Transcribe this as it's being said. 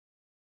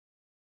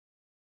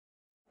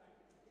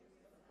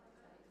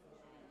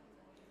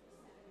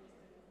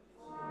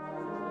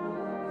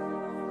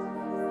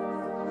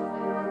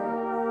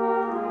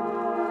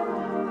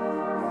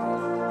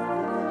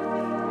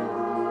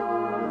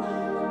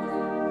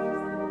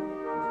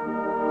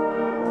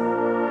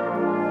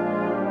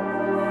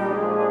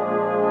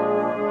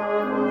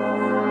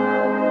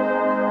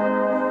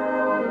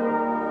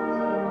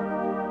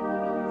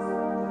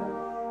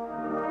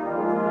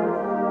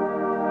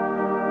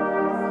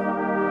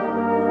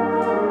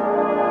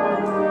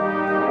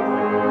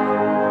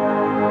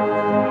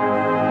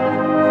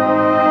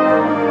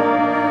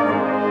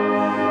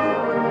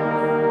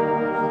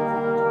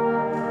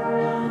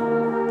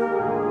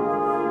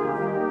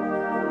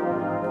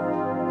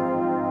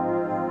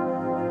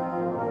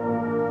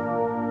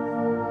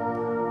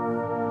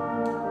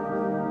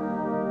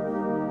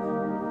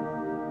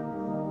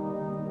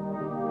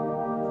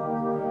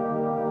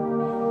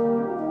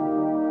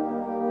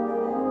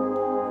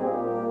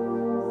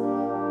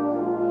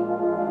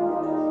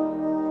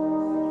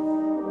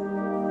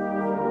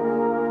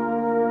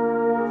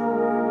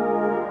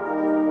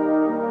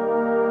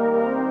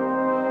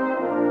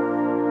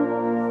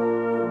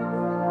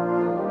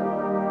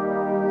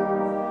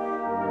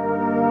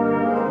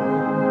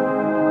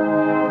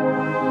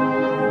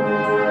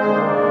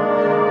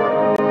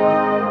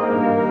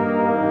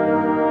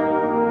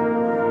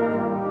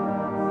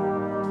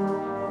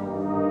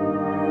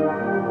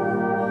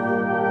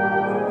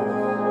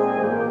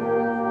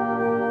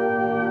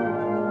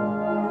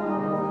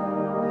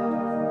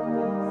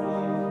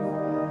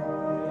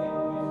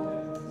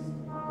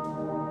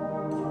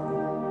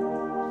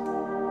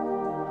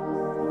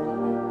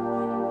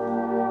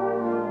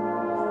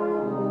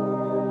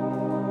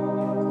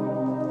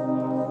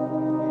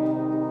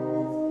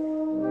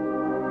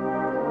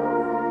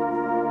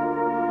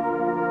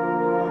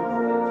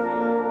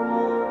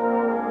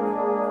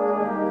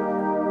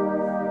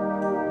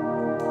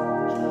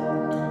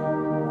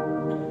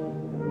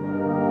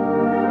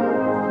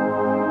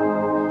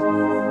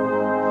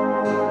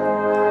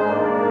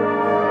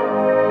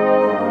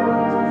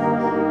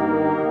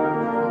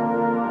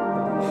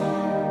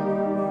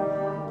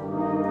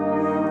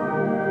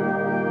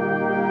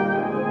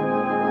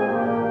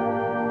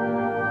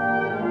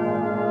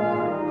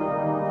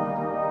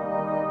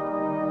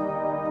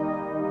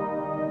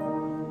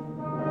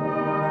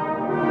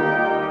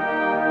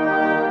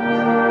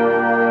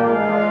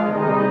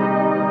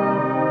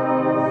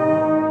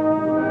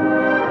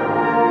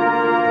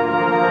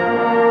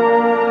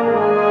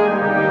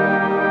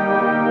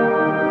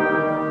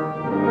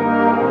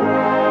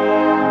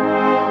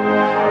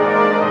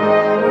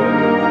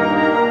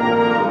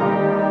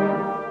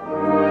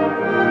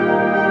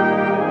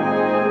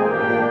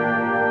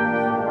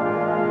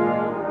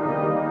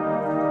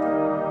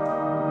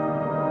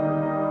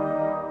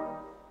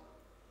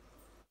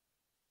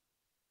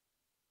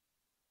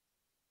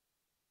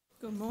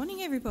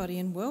morning, everybody,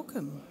 and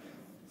welcome.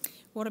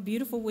 What a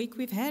beautiful week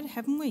we've had,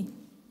 haven't we?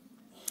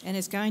 And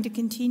it's going to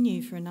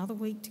continue for another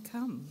week to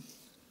come.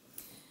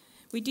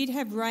 We did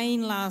have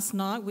rain last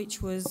night,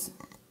 which was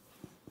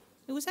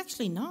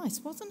actually nice,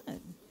 wasn't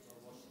it?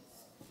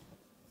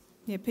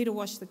 Yeah, Peter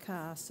washed the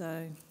car,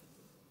 so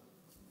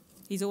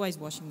he's always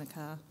washing the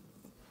car.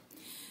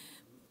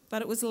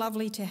 But it was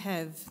lovely to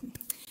have.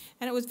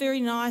 And it was very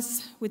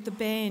nice with the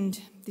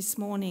band this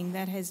morning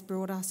that has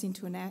brought us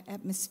into an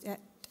atmosphere.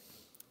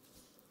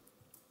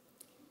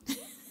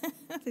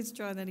 Let's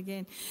try that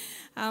again.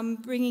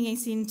 Bringing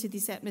us into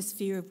this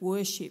atmosphere of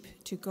worship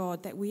to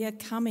God, that we are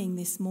coming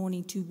this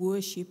morning to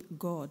worship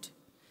God.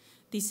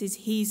 This is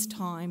His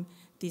time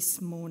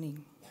this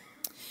morning.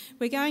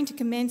 We're going to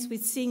commence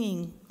with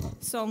singing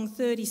Song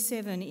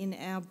 37 in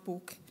our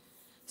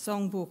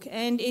songbook,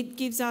 and it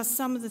gives us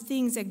some of the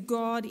things that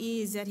God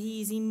is, that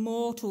He is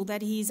immortal,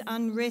 that He is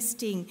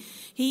unresting.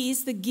 He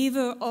is the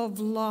giver of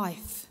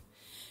life.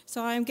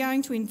 So I am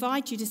going to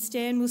invite you to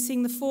stand. We'll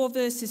sing the 4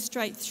 verses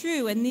straight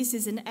through, and this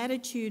is an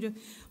attitude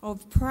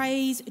of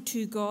praise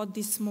to God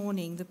this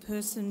morning, the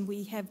person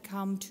we have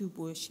come to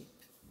worship.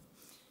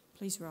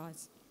 Please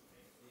rise.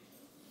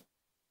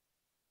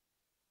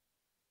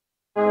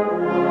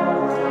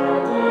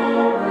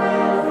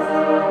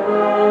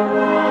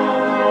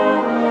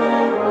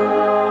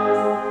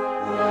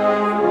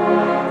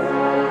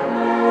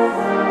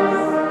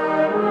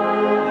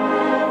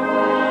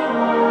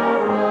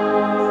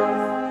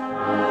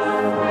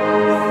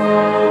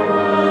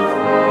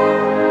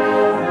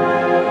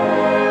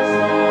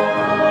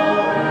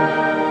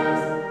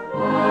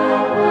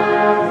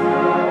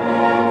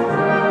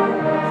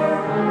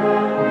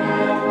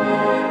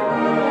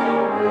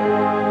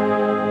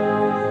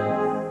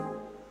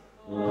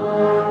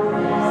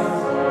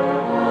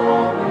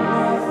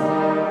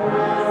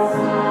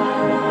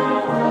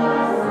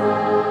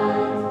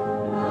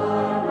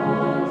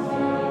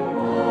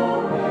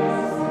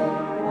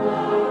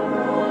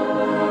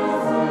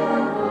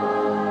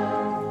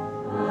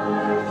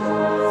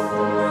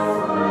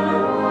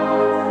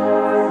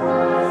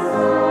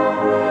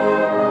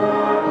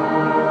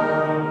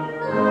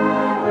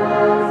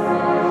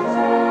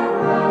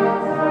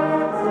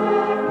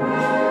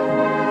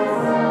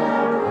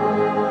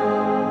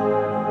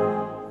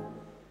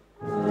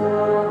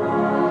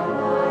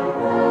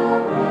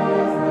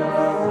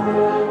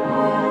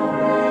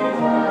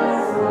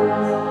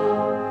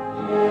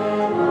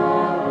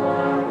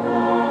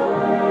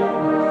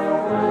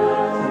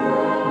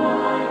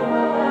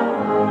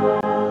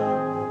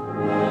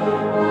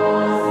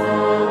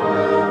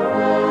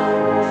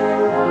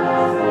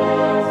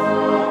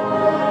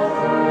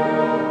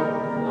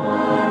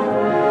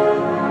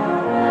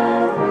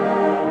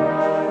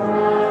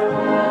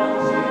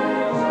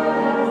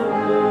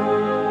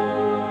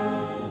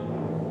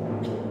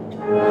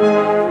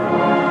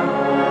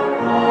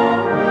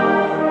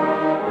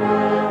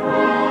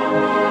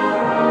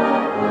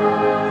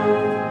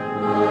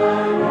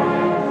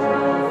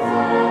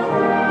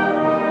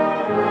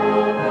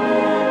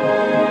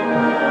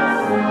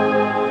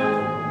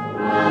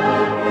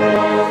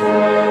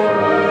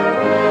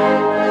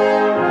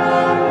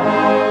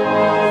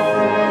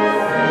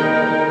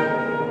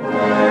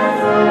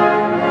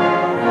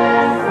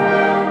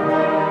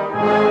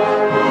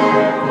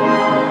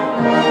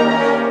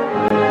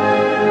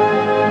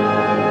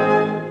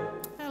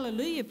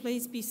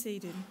 Please be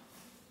seated.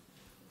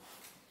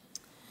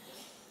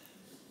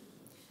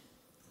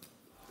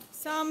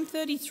 Psalm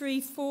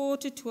 33,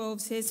 4-12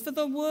 says, "For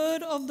the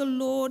word of the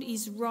Lord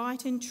is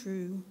right and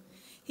true.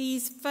 He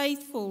is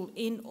faithful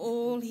in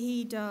all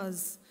he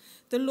does.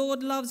 The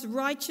Lord loves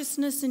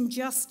righteousness and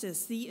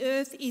justice. The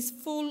earth is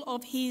full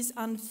of his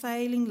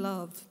unfailing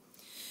love.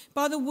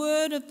 By the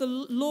word of the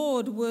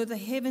Lord were the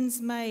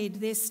heavens made,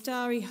 their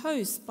starry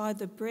hosts by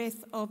the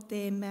breath of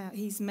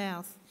his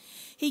mouth.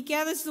 He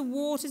gathers the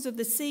waters of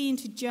the sea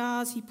into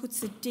jars. He puts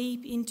the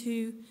deep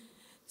into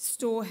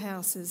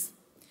storehouses.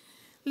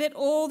 Let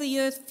all the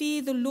earth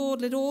fear the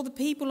Lord. Let all the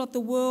people of the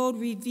world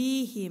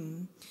revere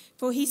him.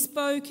 For he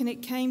spoke and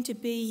it came to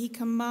be. He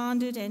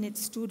commanded and it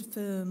stood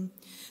firm.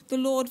 The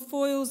Lord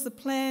foils the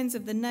plans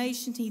of the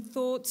nations. He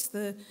thwarts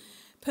the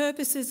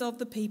purposes of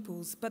the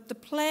peoples. But the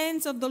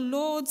plans of the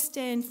Lord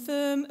stand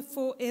firm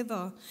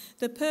forever,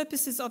 the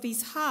purposes of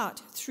his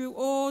heart through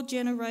all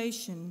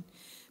generation.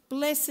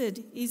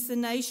 Blessed is the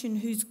nation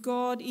whose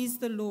God is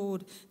the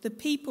Lord, the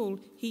people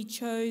he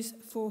chose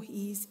for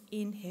his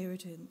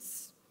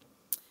inheritance."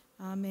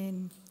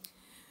 Amen.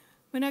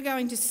 We're now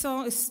going to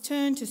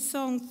turn to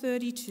Song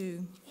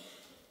 32.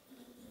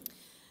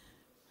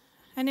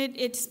 And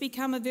it's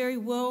become a very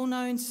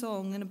well-known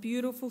song and a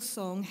beautiful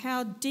song.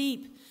 How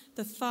deep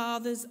the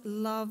Father's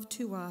love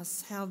to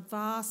us, how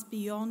vast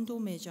beyond all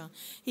measure.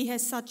 He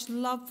has such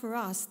love for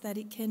us that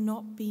it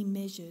cannot be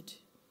measured.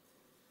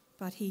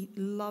 But he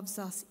loves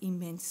us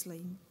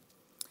immensely.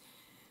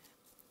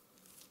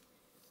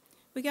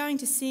 We're going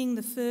to sing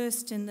the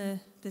first and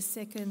the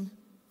second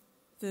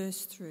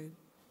verse through.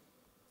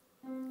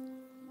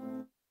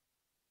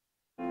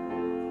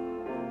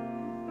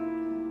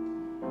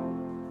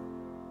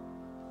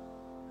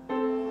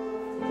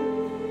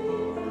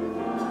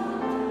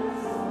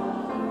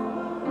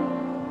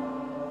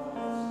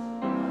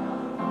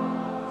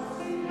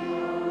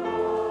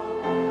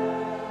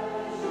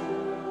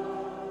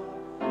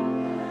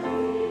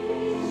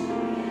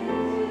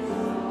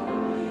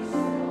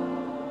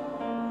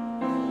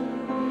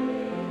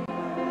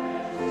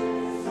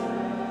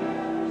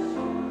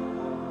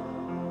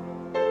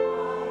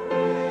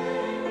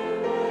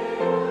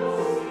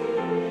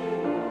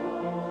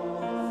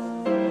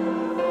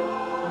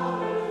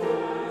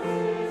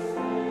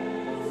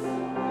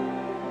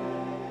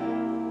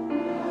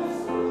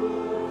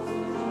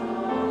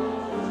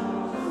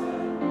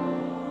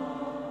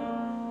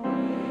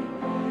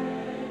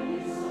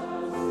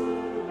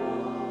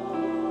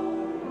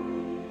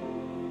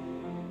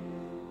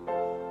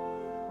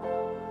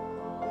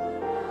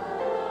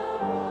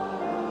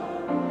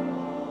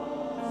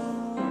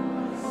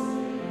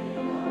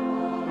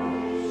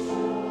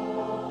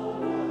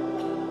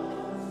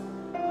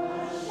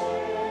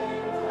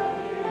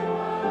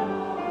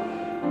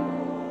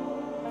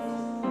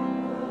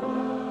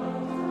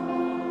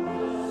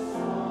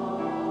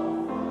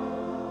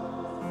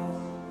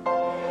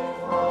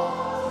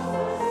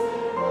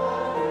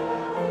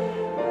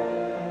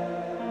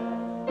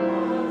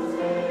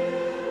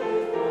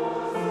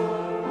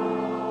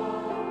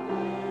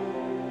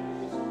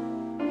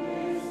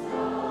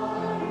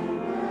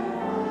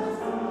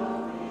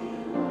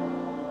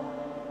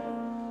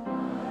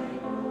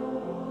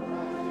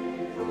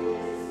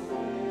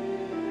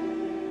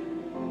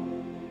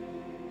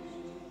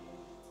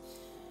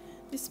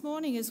 this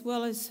morning, as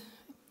well as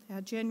our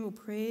general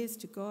prayers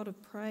to God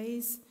of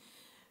praise,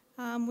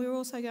 we're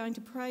also going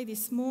to pray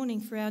this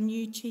morning for our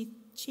new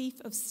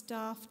Chief of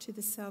Staff to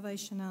the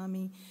Salvation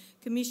Army,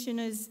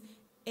 Commissioners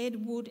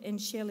Ed Wood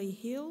and Shelley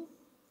Hill.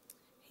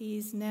 He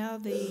is now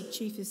the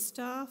Chief of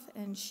Staff,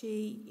 and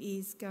she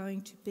is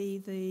going to be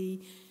the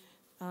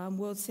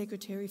World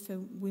Secretary for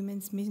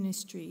Women's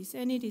Ministries.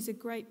 And it is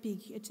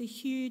it's a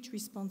huge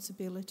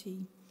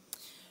responsibility.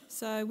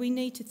 So we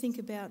need to think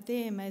about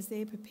them as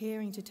they're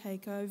preparing to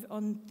take over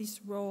on this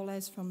role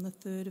as from the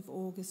 3rd of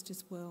August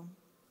as well.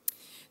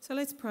 So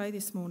let's pray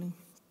this morning.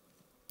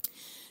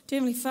 Dear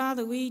Heavenly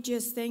Father, we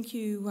just thank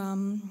you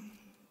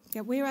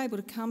that we're able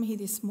to come here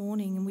this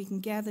morning and we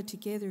can gather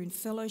together in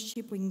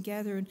fellowship, we can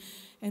gather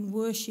and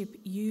worship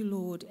you,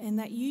 Lord, and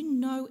that you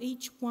know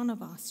each one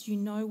of us. You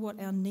know what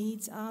our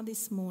needs are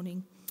this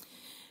morning.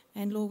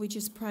 And Lord, we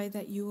just pray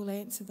that you will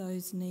answer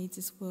those needs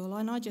as well.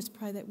 And I just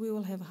pray that we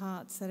will have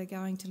hearts that are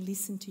going to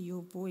listen to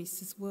your voice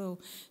as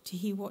well, to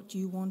hear what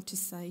you want to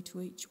say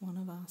to each one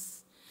of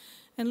us.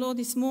 And Lord,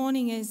 this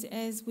morning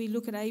as we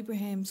look at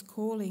Abraham's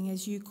calling,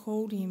 as you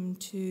called him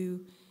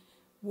to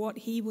what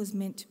he was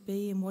meant to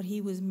be and what he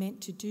was meant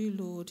to do,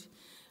 Lord,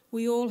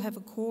 we all have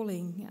a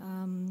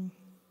calling.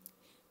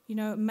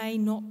 It may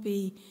not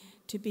be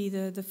to be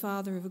the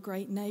father of a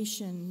great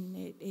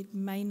nation. It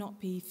may not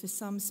be for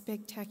some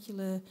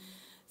spectacular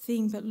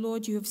thing, but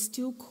Lord, you have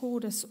still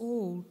called us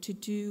all to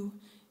do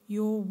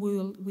your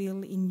will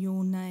in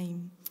your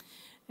name.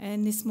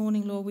 And this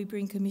morning, Lord, we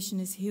bring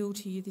Commissioners Hill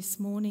to you this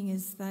morning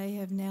as they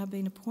have now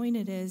been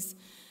appointed as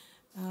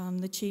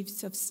the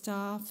Chiefs of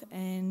Staff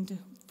and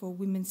for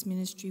Women's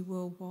Ministry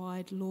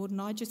worldwide, Lord. And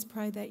I just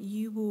pray that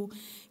you will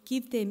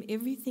give them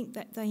everything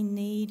that they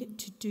need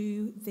to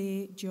do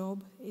their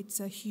job. It's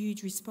a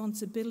huge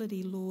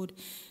responsibility, Lord,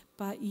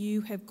 but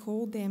you have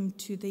called them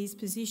to these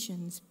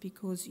positions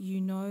because you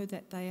know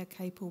that they are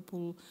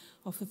capable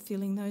of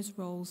fulfilling those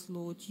roles,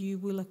 Lord. You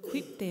will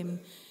equip them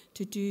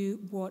to do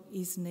what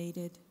is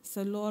needed.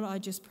 So, Lord, I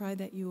just pray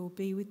that you will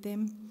be with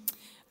them.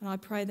 And I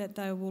pray that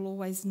they will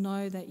always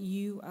know that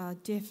you are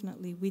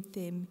definitely with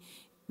them,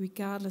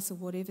 regardless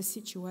of whatever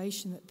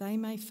situation that they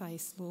may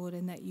face, Lord,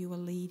 and that you are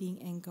leading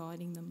and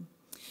guiding them.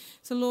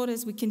 So, Lord,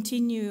 as we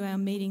continue our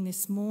meeting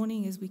this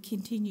morning, as we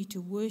continue to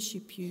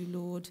worship you,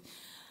 Lord,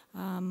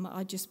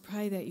 I just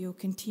pray that you'll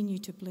continue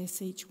to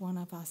bless each one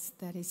of us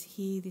that is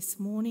here this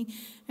morning.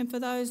 And for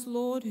those,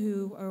 Lord,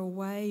 who are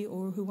away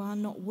or who are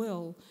not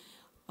well,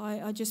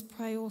 I just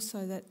pray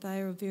also that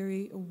they are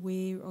very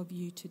aware of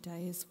you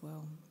today as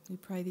well. We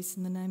pray this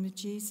in the name of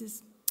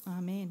Jesus.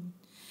 Amen.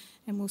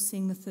 And we'll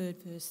sing the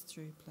 3rd verse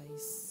through,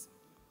 please.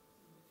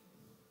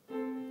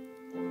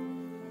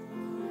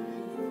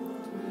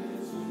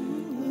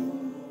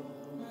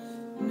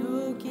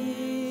 No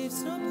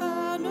gifts, no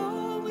power,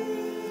 no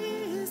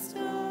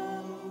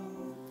wisdom,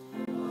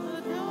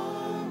 but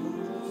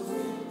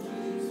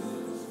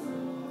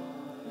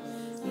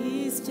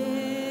his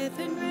death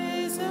and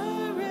resurrection.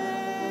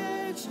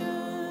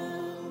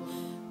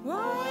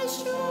 Why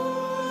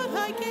should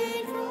I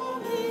gain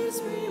from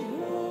his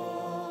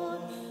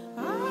reward?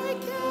 I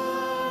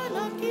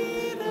cannot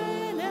give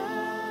an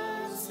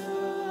answer,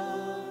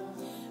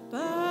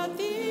 but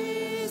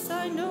this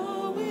I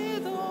know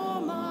with all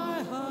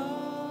my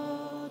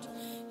heart,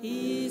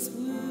 his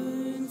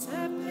wounds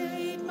have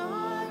paid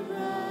my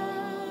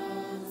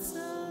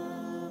ransom.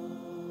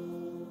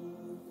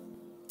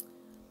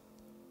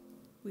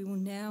 We will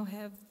now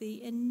have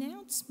the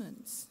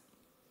announcements.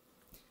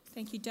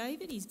 Thank you,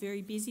 David. He's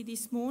very busy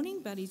this morning,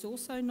 but he's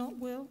also not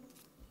well.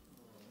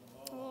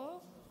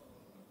 Oh.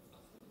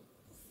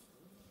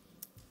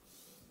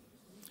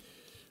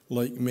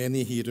 Like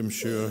many here, I'm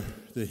sure,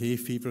 the hay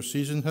fever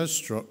season has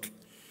struck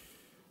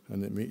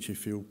and it makes you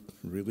feel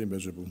really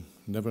miserable.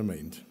 Never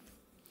mind.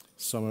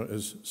 Summer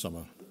is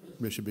summer.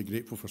 We should be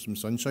grateful for some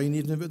sunshine,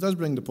 even if it does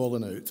bring the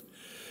pollen out.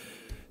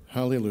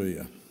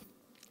 Hallelujah.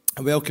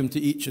 Welcome to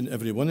each and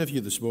every one of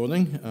you this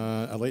morning.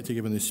 I'd like to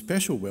give a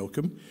special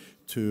welcome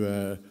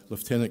to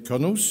Lieutenant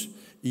Colonels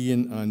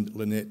Ian and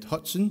Lynette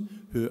Hudson,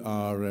 who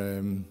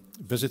are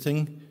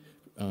visiting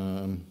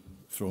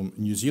from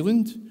New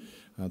Zealand.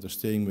 They're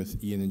staying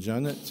with Ian and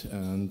Janet,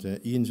 and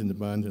Ian's in the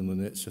band and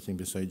Lynette's sitting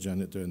beside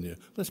Janet down there.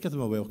 Let's give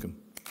them a welcome.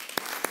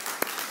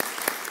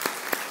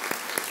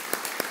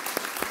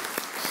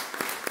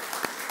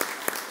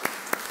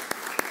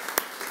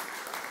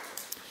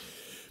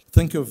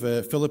 Think of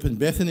Philip and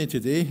Bethany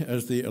today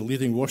as they are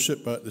leading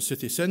worship at the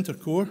City Centre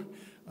Corps,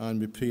 and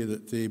we pray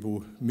that they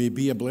may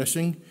be a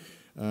blessing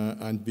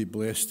and be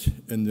blessed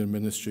in their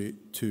ministry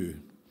too.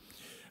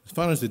 As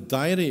far as the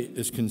diary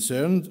is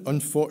concerned,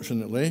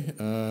 unfortunately,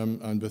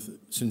 and with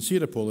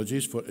sincere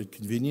apologies for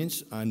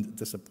inconvenience and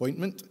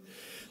disappointment,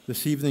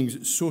 this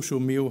evening's social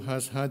meal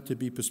has had to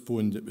be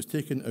postponed. It was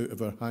taken out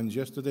of our hands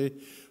yesterday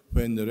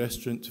when the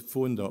restaurant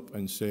phoned up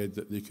and said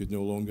that they could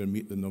no longer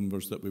meet the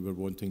numbers that we were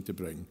wanting to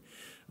bring.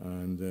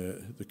 And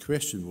the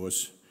question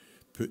was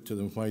put to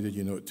them, why did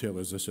you not tell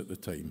us this at the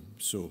time?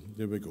 So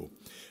there we go.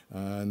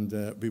 And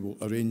we will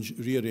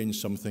rearrange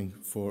something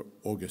for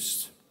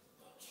August.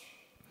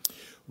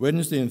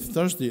 Wednesday and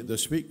Thursday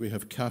this week we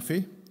have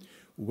cafe.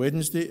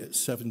 Wednesday at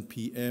 7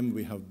 p.m.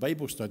 we have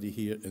Bible study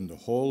here in the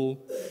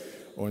hall.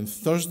 On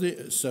Thursday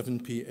at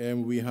 7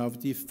 p.m. we have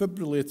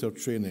defibrillator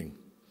training.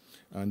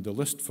 And the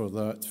list for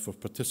that, for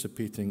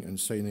participating and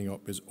signing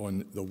up, is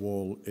on the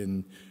wall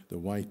in the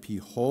YP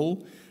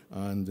hall.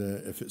 And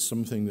if it's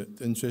something that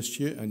interests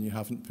you and you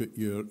haven't put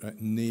your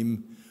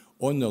name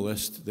on the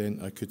list, then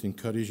I could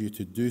encourage you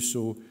to do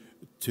so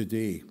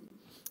today.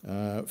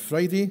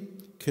 Friday,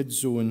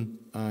 Kids Zone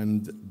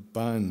and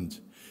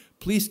Band.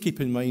 Please keep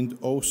in mind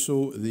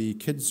also the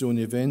Kids Zone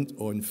event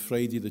on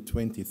Friday the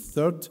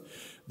 23rd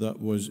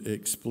that was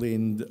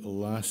explained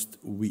last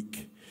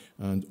week.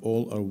 And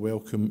all are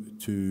welcome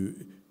to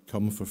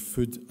come for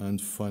food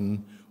and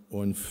fun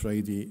on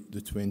Friday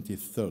the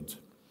 23rd.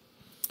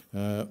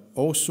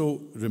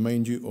 Also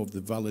remind you of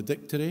the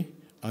valedictory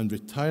and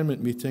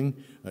retirement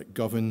meeting at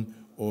Govan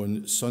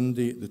on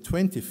Sunday the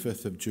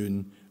 25th of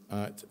June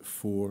at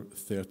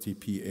 4:30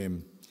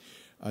 p.m.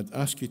 I'd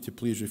ask you to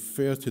please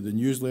refer to the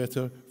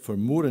newsletter for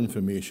more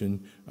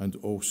information and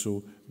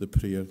also the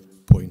prayer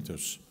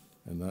pointers.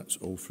 And that's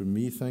all from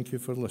me. Thank you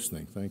for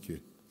listening. Thank you.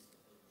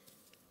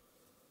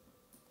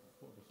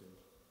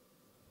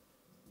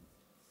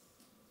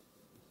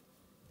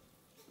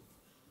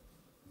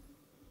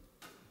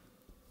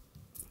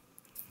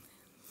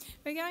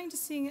 We're going to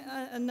sing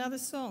another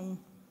song,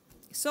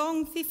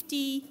 Song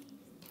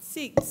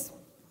 56.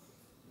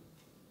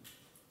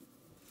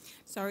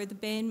 Sorry, the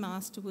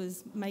bandmaster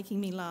was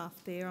making me laugh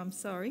there, I'm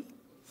sorry.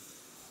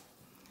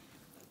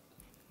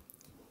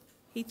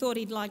 He thought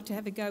he'd like to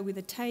have a go with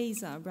a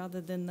taser rather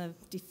than the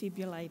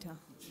defibrillator.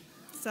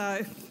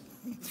 So,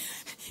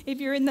 if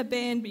you're in the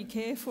band, be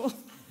careful.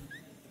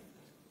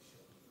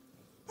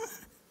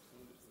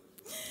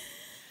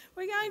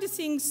 We're going to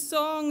sing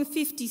Song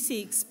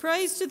 56.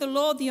 Praise to the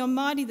Lord, the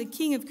Almighty, the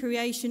King of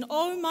creation.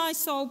 O my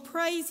soul,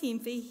 praise him,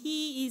 for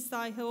he is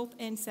thy help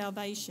and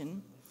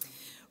salvation.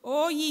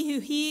 All ye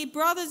who hear,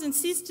 brothers and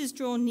sisters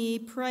draw near,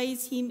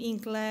 praise him in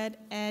glad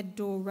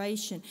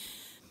adoration.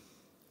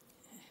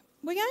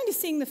 We're going to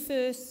sing the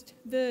first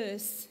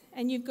verse,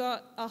 and you've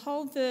got a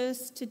whole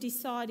verse to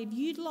decide if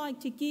you'd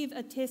like to give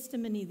a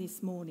testimony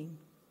this morning.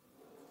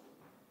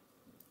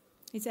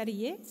 Is that a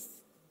yes?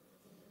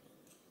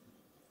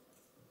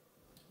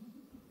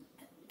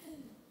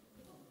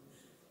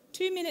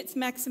 Two minutes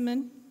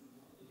maximum.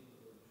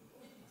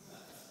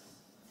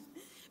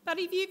 But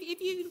if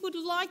you would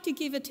like to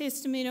give a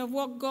testimony of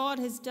what God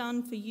has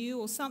done for you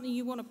or something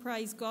you want to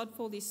praise God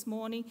for this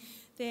morning,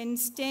 then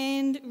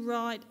stand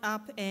right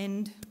up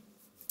and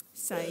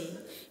say.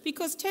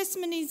 Because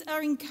testimonies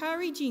are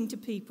encouraging to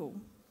people.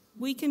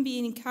 We can be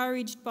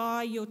encouraged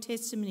by your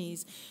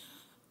testimonies.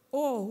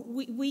 Or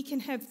we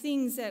can have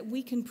things that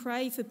we can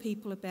pray for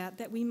people about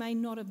that we may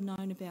not have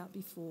known about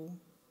before.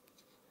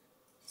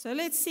 So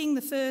let's sing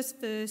the first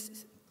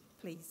verse,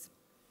 please.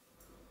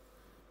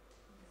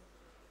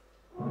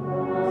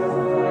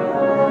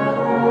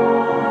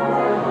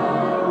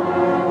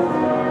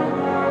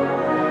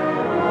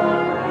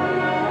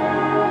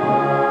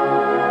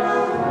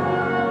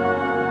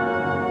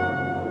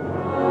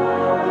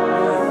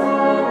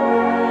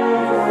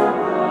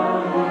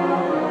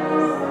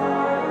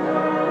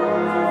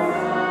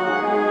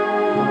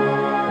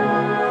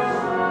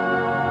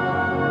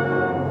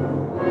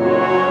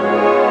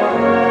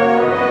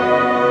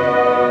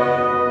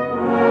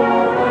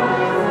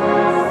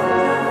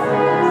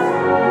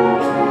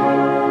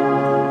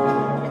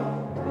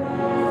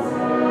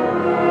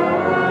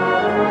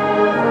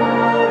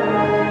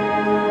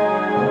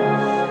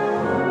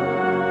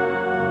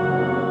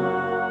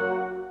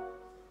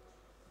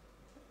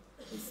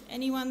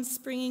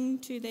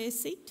 To their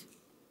seat,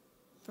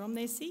 from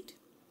their seat?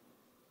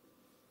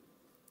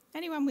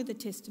 Anyone with a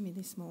testimony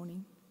this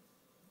morning?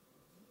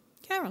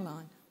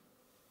 Caroline.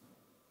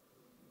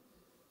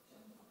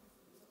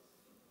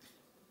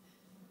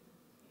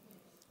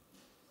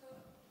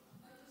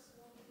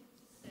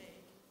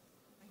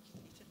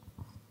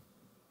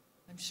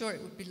 I'm sure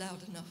it would be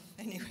loud enough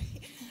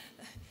anyway.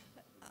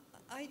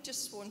 I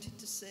just wanted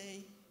to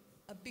say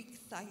a big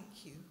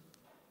thank you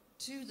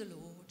to the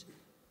Lord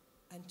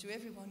and to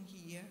everyone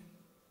here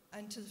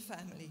and to the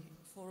family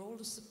for all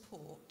the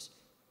support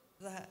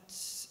that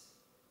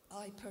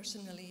I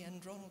personally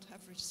and Ronald have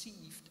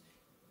received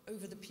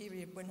over the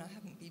period when I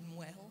haven't been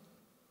well.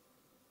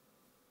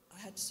 I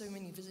had so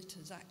many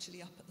visitors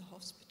actually up at the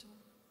hospital.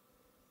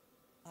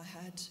 I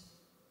had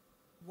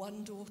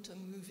one daughter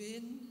move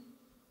in,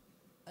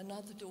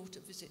 another daughter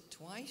visit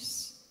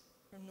twice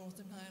from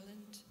Northern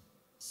Ireland.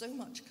 So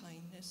much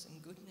kindness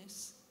and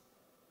goodness.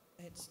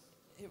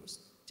 It was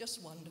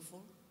just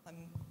wonderful.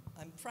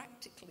 I'm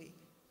practically,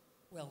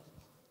 well,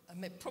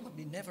 I'm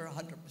probably never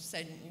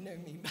 100%, you know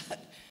me,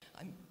 but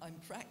I'm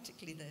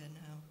practically there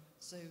now.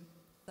 So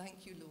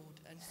thank you, Lord,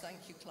 and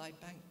thank you,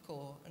 Clydebank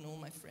Corps, and all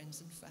my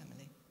friends and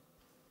family.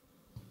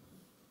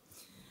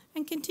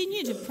 And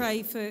continue to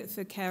pray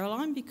for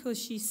Caroline, because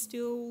she's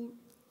still,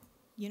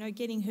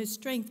 getting her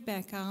strength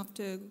back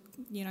after,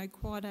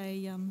 quite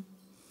a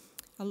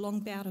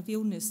long bout of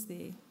illness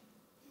there.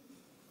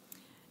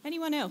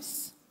 Anyone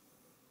else?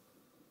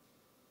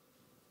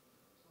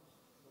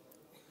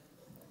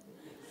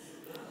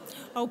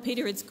 Oh,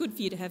 Peter, it's good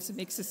for you to have some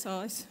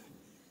exercise.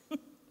 My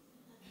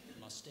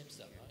steps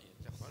up,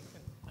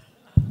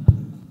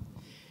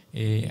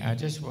 I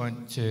just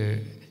want to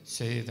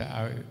say that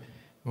I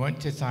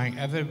want to thank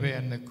everybody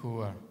in the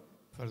corps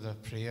for their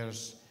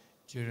prayers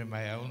during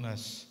my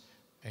illness.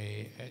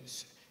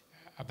 It's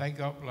a big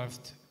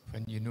uplift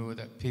when you know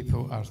that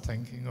people are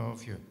thinking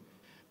of you.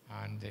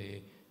 And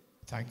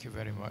thank you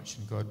very much,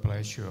 and God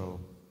bless you all.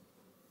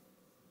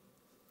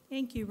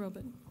 Thank you,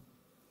 Robert.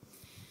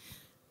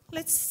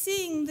 Let's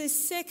sing the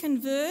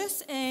second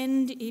verse,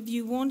 and if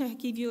you want to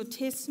give your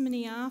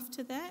testimony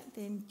after that,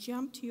 then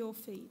jump to your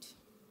feet.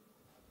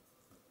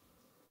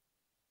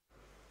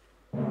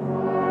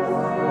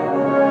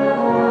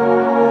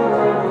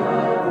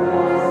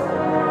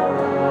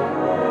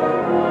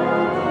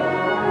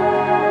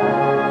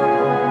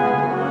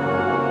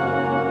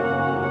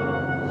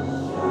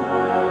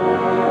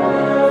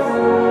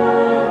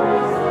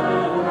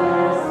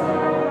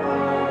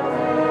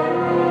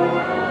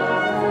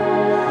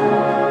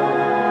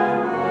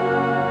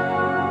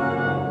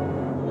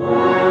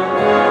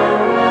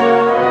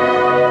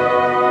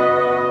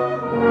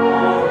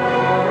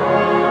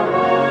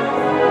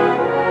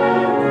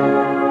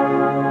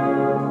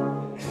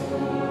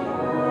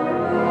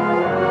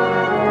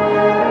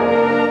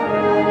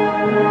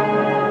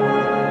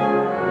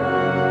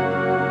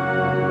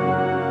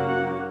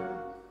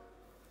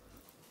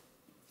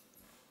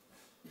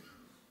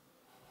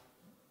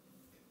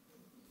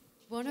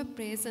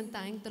 And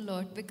thank the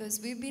Lord, because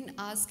we've been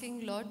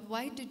asking, Lord,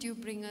 why did you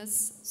bring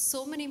us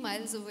so many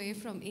miles away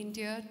from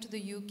India to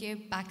the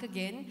UK back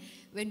again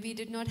when we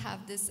did not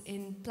have this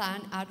in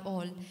plan at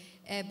all?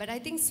 But I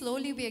think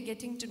slowly we are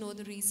getting to know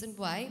the reason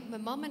why. My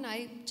mom and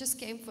I just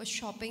came for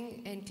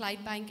shopping in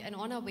Clydebank, and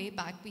on our way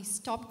back we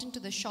stopped into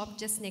the shop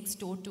just next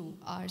door to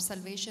our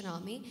Salvation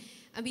Army.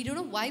 And we don't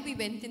know why we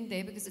went in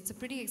there, because it's a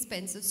pretty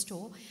expensive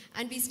store.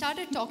 And we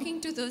started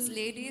talking to those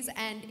ladies,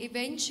 and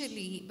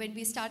eventually, when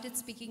we started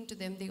speaking to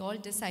them, they all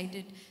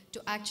decided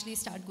to actually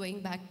start going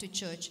back to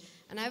church.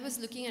 And I was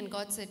looking, and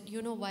God said,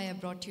 you know why I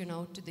brought you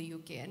now to the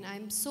UK. And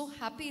I'm so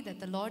happy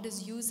that the Lord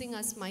is using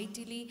us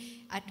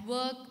mightily at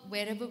work,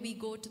 wherever we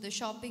go, to the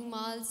shopping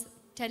malls,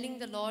 telling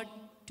the Lord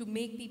to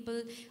make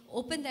people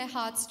open their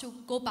hearts to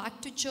go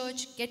back to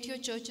church, get your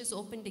churches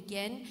opened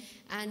again.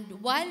 And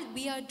while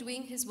we are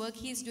doing his work,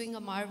 he is doing a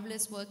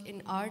marvelous work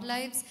in our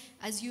lives.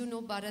 As you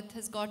know, Bharat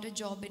has got a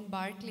job in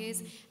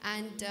Barclays.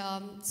 And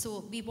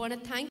so we want to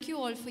thank you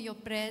all for your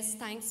prayers.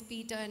 Thanks,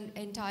 Peter and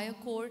entire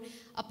corps.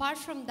 Apart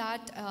from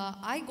that,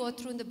 I got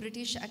through in the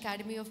British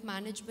Academy of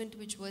Management,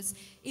 which was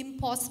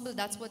impossible.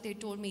 That's what they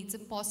told me. It's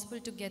impossible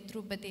to get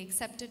through, but they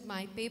accepted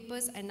my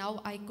papers. And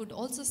now I could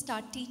also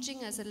start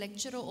teaching as a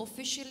lecturer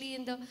officially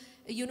in the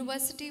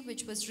university,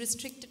 which was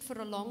restricted for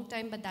a long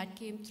time, but that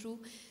came through.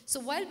 So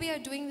while we are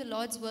doing the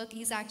Lord's work,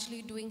 he's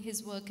actually doing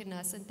his work in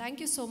us. And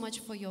thank you so much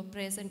for your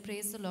prayers, and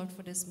praise the Lord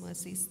for his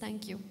mercies.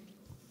 Thank you.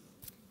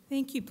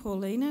 Thank you,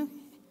 Paulina.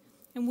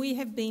 And we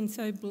have been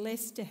so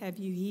blessed to have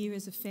you here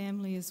as a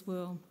family as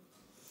well.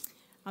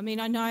 I mean,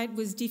 I know it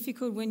was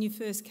difficult when you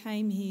first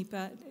came here,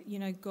 but, you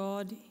know,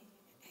 God,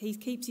 he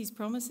keeps his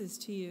promises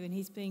to you, and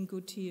he's been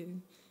good to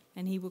you,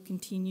 and he will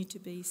continue to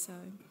be so.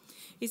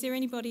 Is there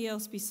anybody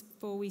else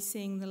before we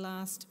sing the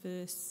last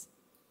verse?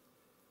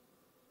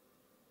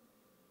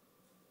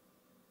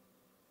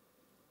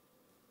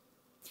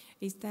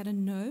 Is that a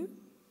no?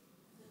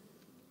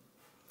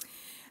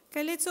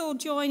 Okay, let's all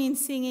join in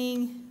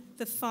singing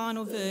the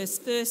final verse,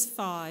 verse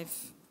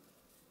 5.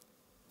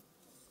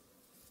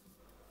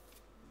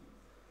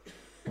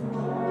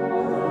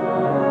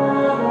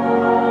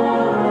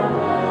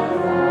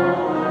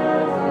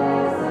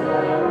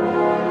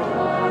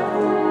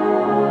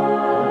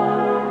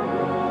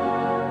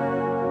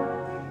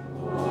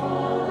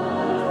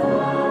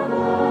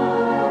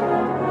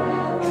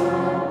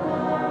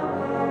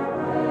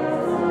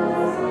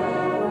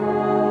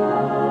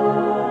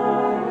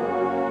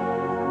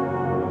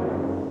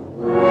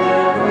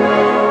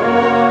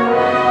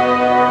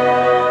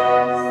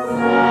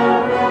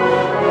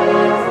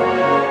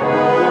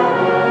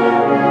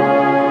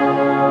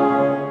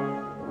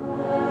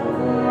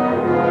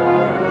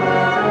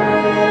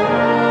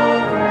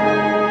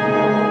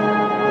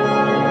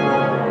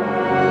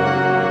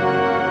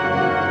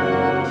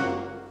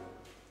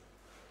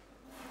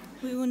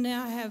 We will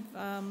now have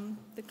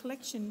the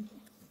collection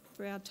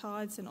for our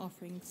tithes and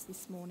offerings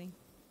this morning.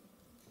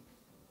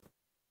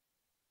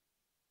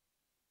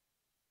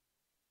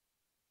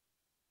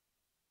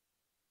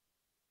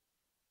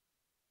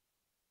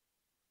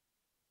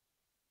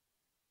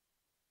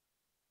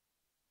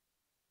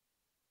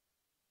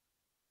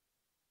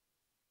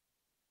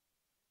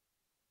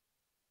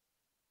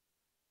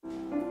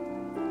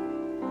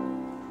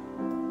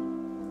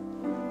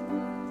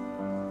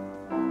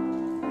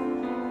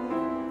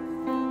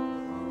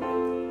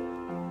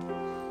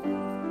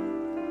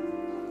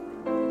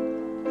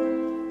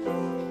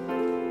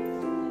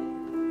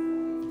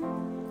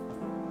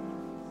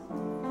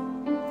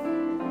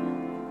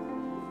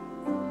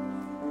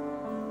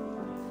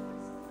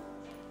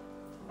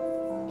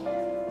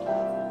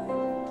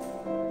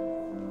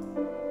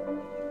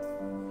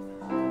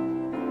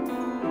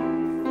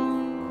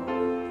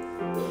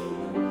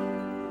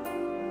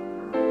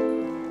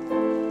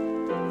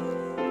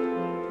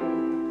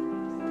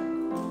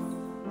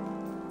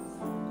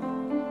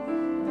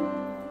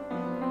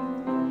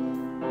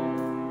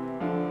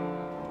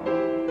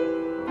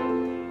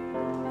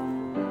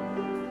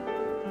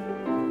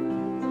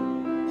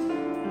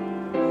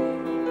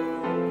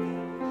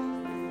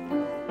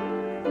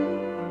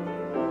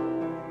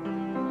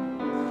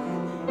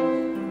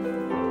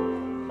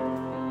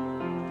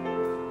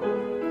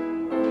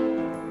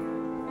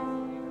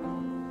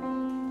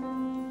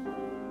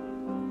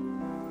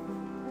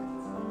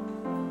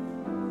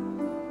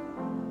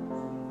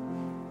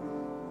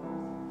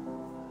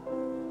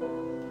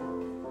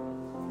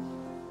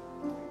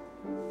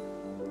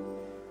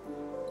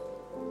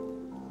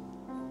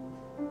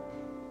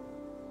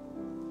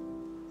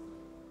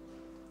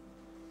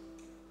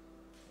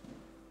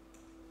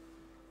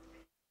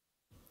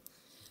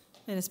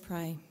 Let us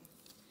pray.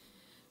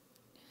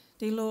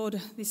 Dear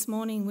Lord, this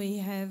morning we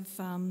have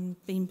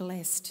been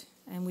blessed,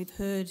 and we've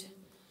heard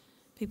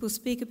people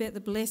speak about the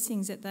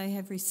blessings that they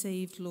have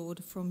received,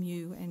 Lord, from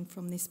you and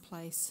from this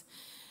place.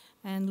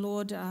 And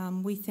Lord,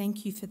 we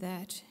thank you for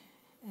that.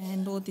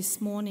 And Lord,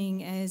 this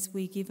morning as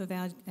we give of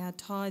our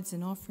tithes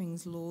and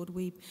offerings, Lord,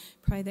 we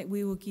pray that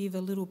we will give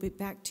a little bit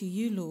back to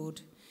you, Lord.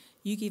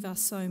 You give us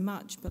so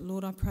much, but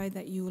Lord, I pray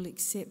that you will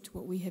accept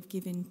what we have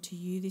given to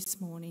you this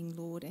morning,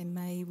 Lord, and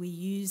may we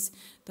use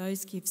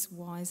those gifts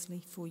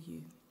wisely for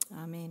you.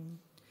 Amen.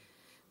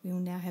 We will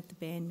now have the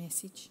band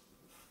message.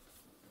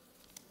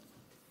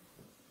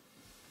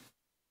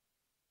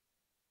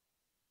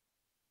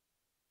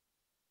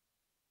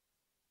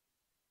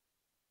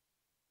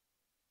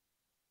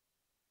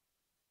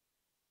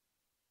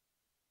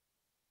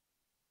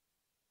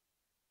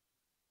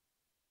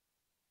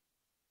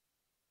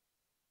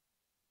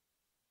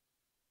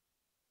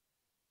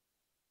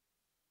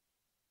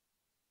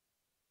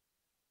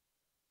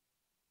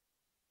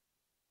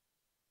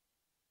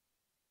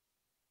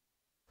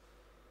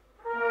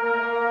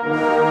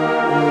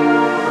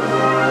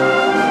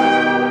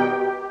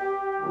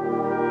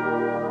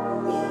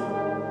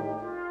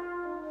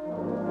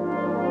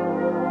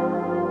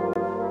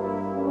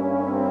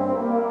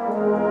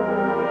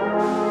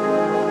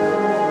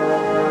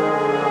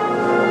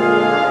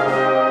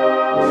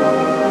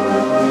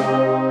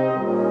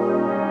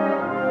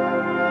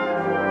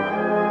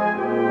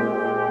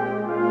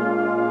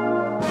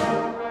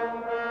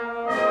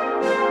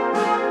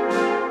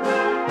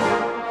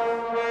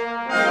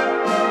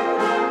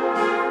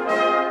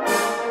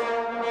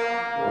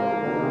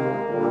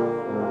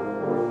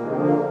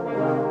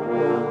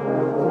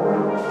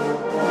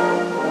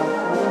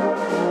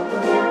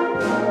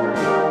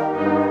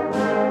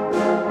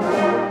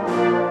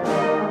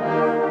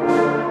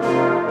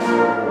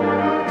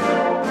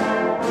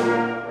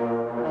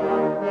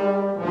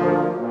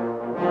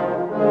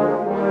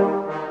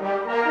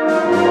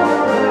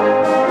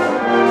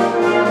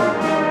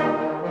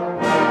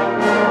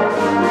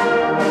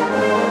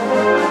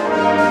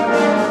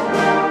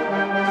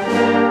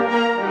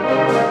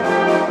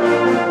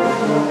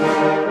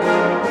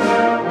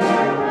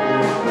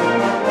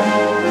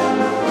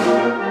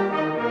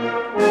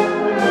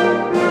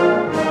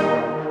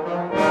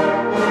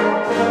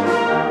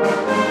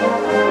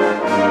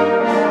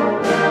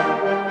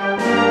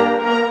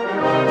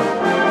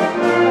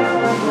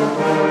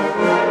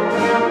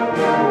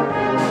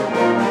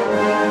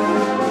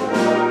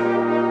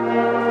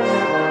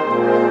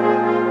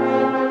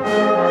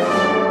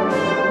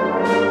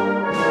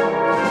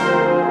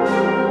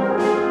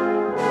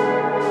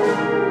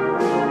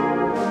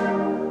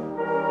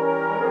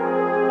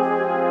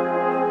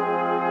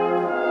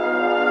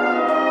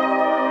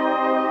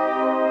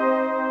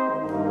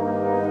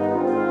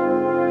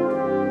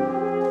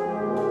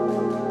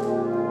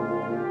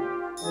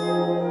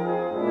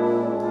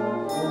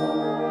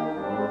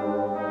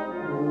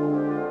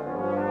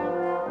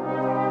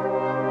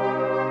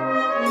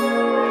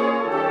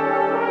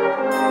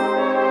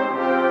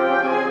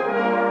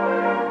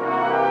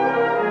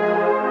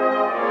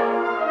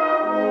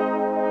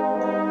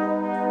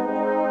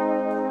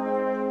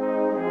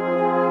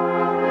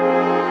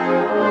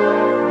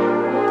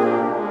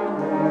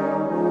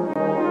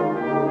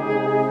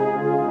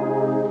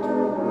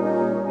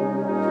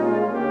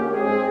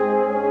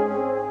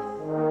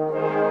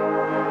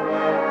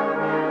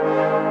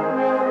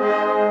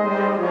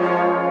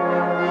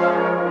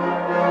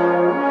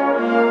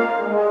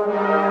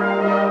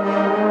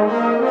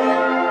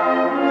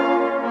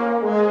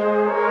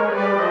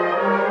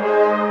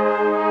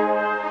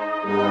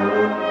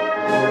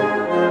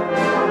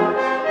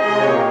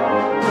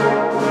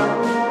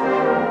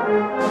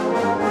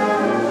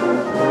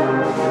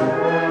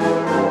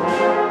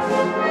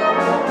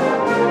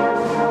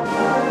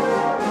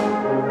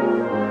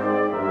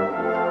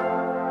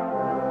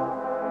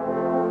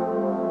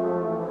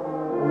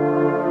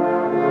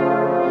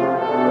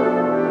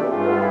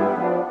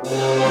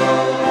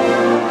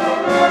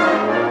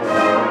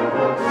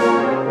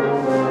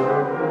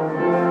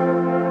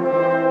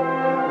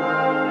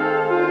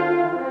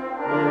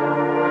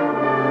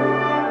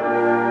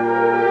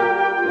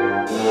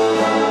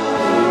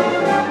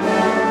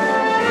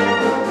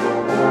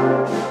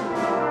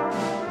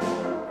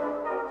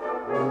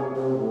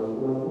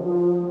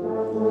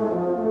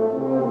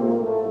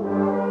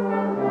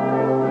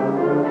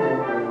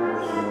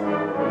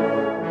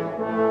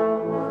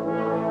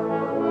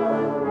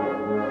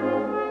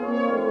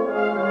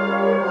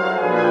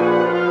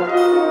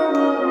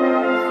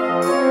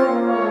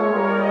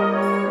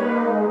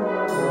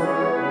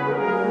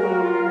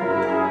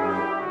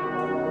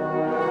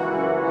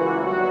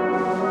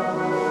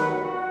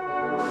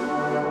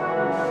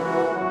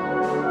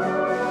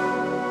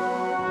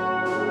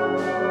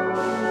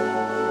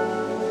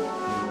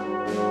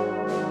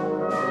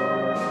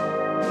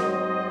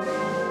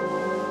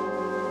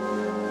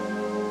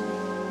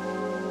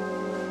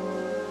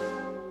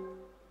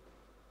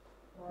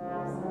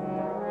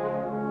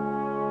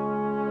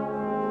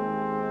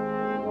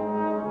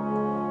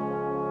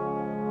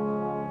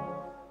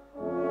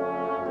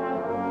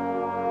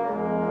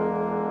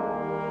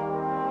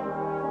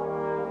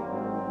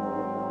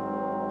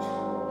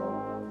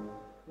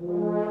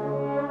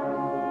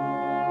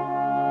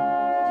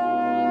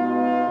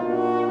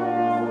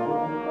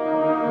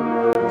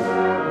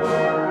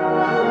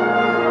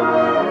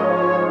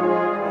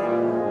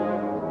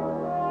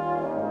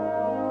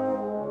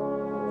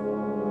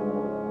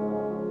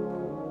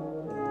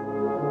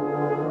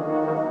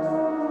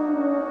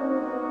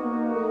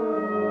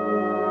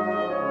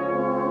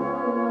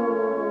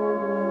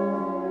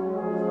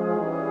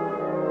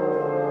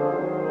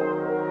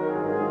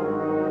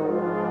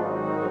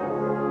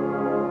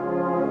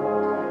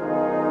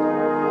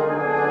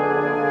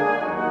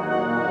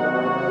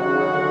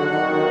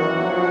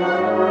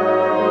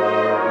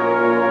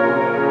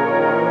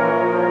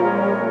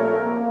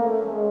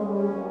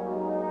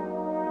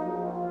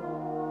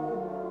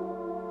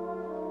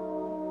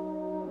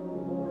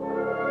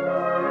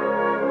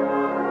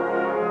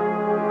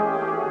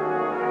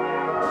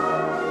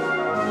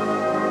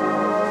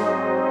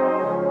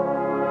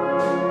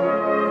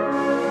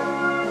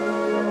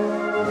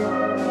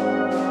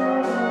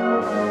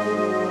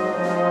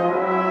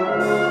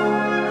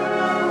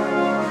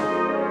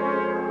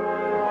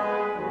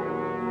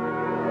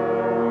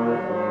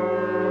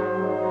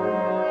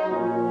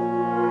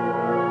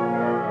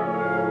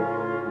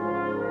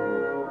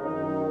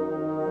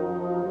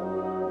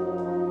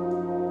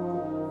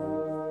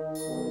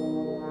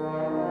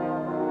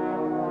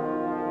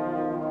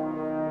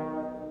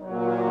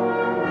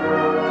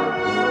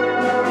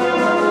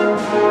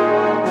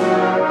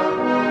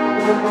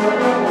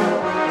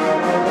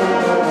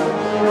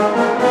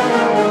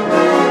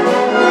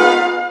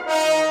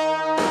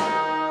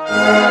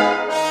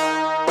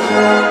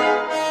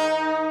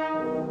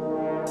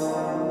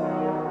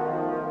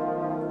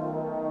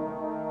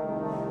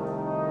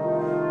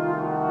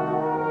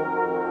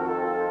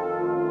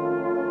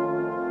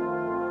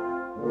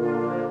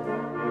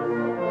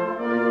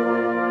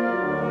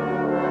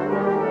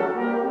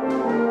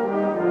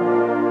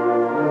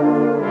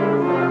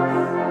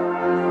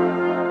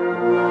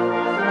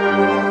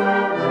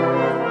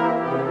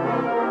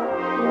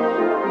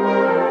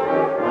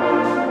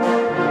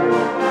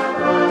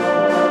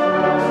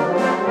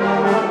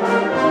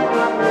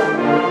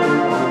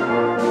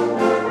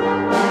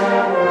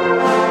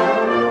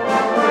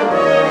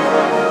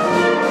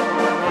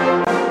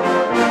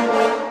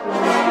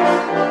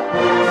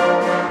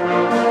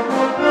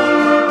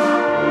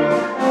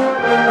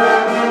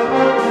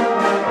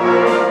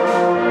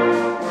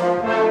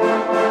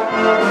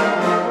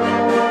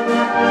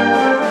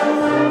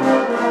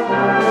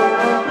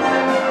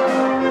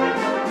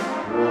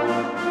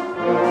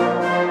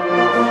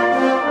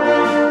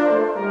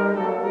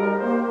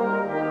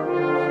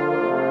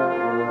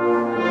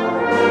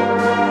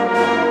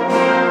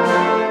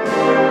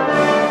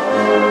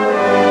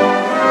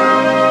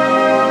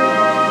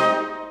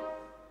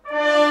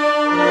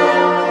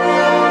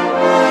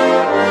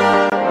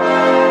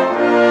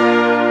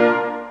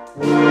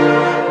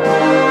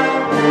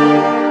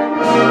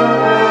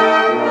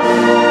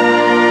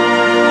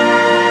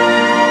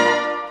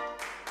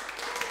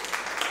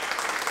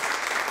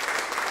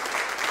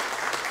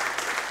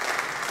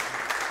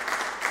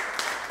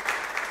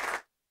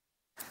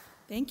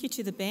 Thank you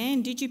to the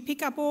band. Did you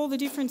pick up all the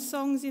different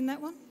songs in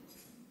that one?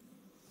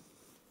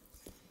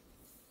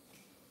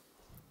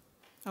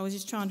 I was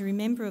just trying to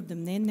remember of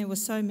them then. There were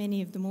so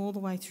many of them all the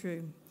way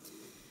through.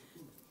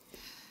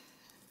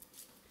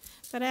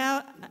 But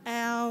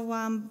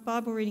our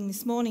Bible reading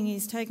this morning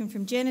is taken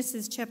from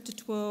Genesis chapter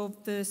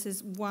 12,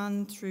 verses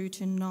 1 through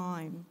to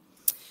 9.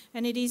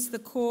 And it is the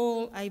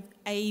call of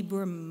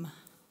Abram.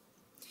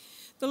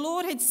 The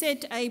Lord had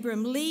said to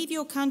Abram, "Leave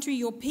your country,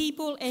 your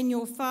people, and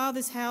your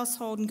father's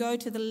household, and go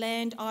to the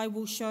land I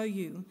will show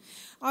you.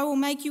 I will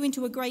make you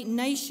into a great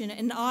nation,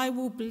 and I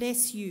will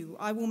bless you.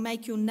 I will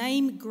make your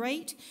name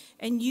great,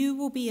 and you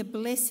will be a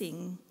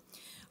blessing.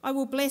 I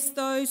will bless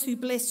those who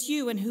bless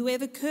you, and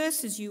whoever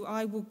curses you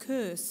I will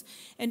curse,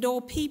 and all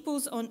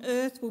peoples on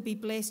earth will be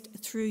blessed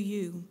through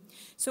you."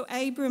 So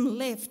Abram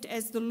left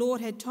as the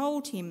Lord had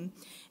told him,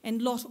 and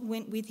Lot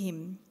went with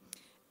him.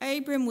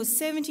 Abram was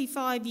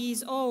 75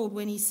 years old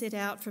when he set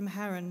out from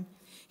Haran.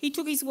 He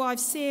took his wife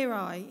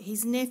Sarai,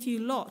 his nephew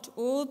Lot,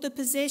 all the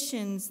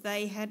possessions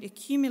they had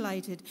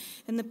accumulated,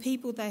 and the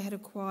people they had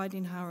acquired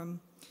in Haran.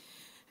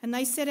 And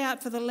they set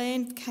out for the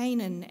land of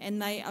Canaan,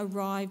 and they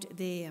arrived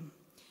there.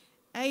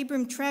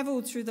 Abram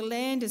travelled through the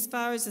land as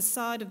far as the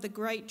side of the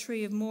great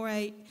tree of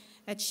Moreh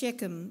at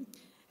Shechem.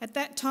 At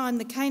that time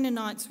the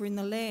Canaanites were in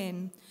the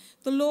land.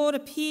 The Lord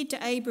appeared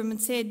to Abram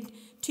and said,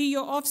 "To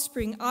your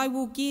offspring I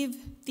will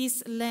give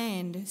this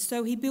land."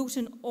 So he built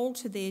an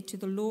altar there to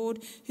the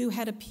Lord who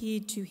had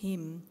appeared to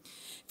him.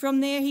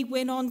 From there he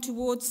went on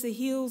towards the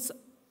hills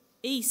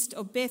east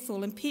of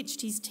Bethel and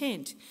pitched his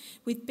tent,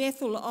 with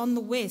Bethel on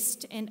the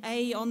west and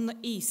Ai on the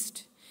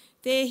east.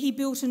 There he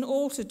built an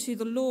altar to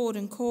the Lord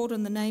and called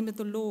on the name of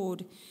the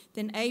Lord.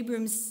 Then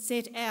Abram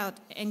set out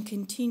and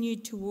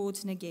continued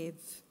towards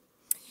Negev.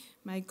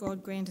 May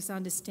God grant us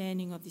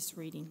understanding of this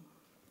reading.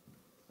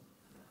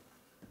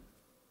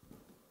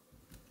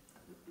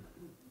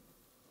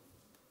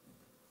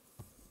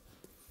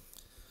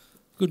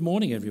 Good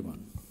morning,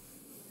 everyone.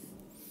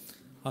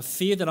 I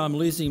fear that I'm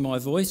losing my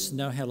voice.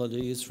 No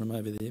hallelujahs from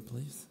over there,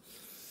 please.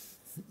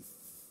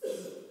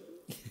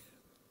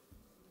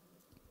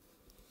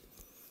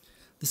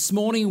 This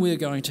morning we're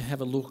going to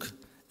have a look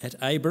at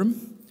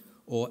Abram,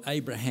 or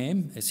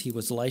Abraham, as he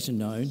was later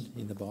known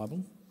in the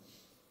Bible,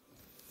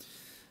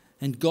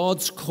 and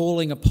God's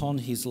calling upon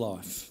his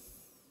life.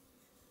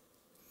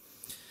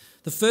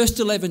 The first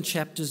 11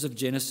 chapters of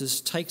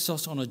Genesis takes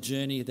us on a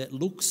journey that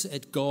looks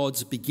at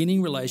God's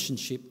beginning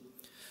relationship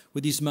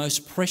with his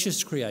most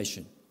precious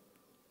creation,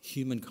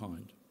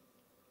 humankind.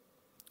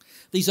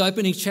 These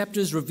opening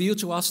chapters reveal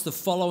to us the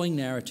following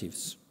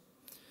narratives: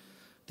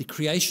 the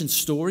creation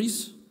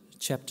stories,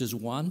 chapters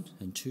 1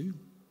 and 2,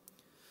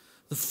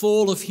 the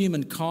fall of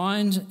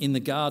humankind in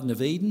the Garden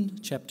of Eden,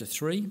 chapter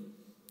 3,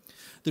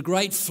 the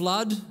Great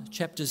Flood,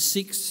 chapters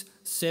 6,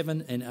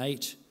 7 and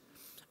 8,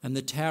 and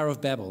the Tower of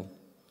Babel,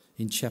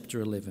 in chapter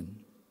 11.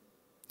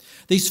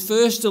 These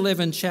first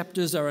 11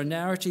 chapters are a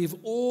narrative,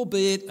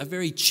 albeit a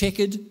very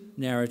checkered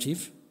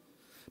narrative,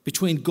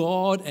 between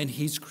God and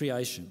his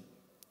creation.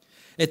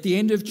 At the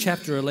end of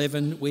chapter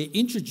 11, we're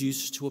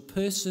introduced to a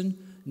person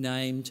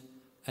named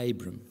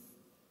Abram.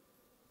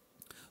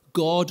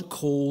 God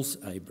calls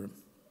Abram.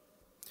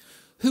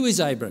 Who is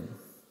Abram?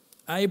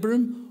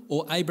 Abram,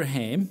 or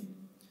Abraham,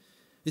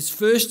 is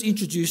first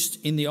introduced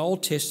in the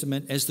Old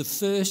Testament as the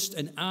first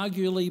and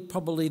arguably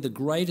probably the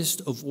greatest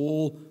of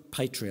all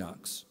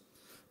patriarchs.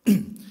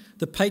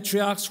 The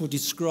patriarchs were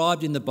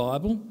described in the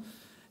Bible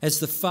as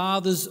the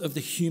fathers of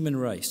the human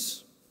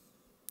race,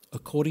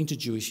 according to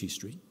Jewish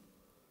history.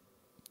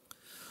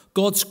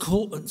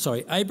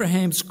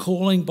 Abraham's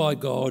calling by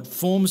God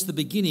forms the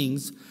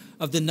beginnings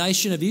of the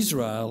nation of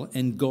Israel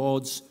and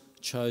God's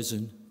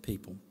chosen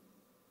people.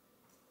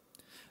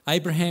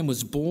 Abraham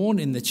was born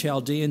in the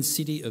Chaldean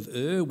city of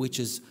Ur, which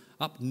is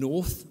up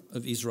north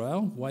of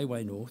Israel,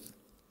 way north,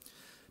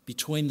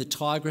 between the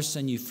Tigris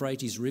and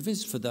Euphrates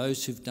rivers. For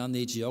those who've done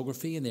their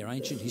geography and their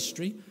ancient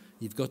history,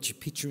 you've got your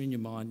picture in your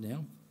mind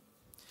now.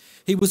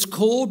 He was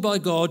called by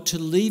God to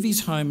leave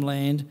his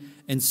homeland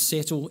and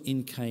settle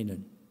in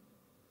Canaan.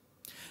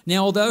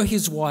 Now, although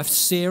his wife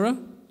Sarah,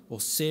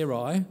 or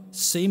Sarai,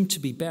 seemed to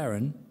be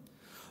barren,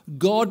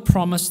 God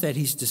promised that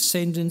his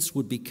descendants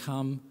would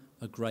become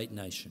a great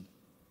nation.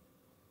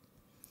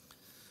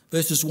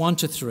 Verses 1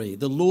 to 3,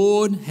 the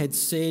Lord had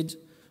said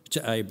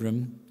to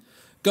Abram,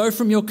 "Go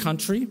from your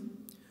country,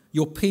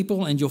 your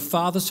people and your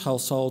father's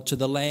household to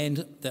the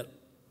land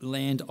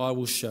I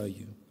will show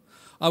you.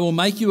 I will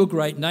make you a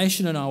great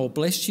nation and I will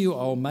bless you.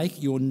 I will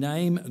make your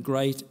name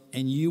great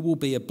and you will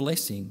be a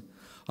blessing.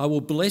 I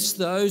will bless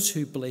those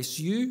who bless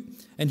you,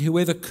 and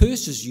whoever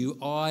curses you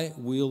I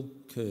will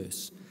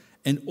curse.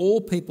 And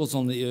all peoples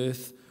on the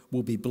earth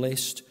will be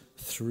blessed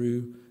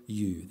through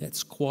you."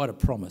 That's quite a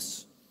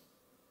promise.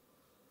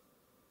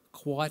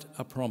 Quite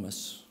a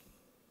promise.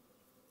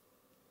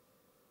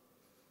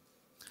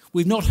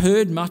 We've not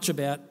heard much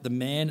about the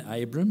man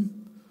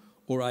Abram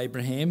or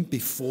Abraham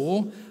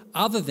before,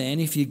 other than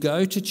if you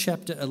go to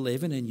chapter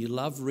 11 and you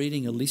love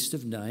reading a list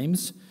of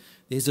names,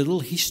 There's a little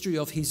history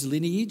of his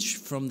lineage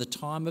from the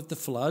time of the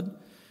flood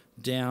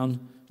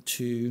down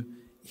to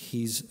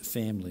his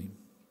family.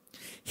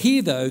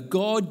 Here, though,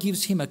 God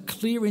gives him a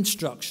clear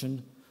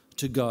instruction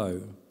to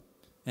go,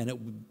 and it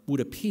would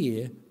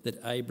appear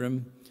that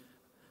Abram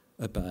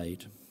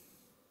obeyed.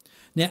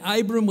 Now,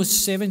 Abram was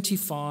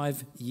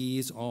 75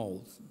 years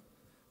old.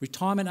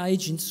 Retirement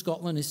age in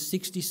Scotland is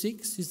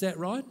 66, is that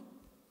right?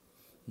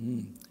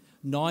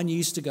 9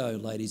 years to go,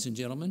 ladies and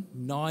gentlemen.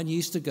 9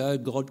 years to go,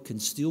 God can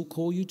still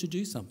call you to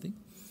do something.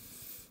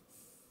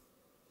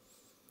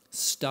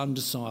 Stunned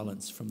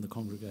silence from the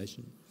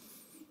congregation.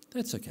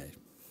 That's okay.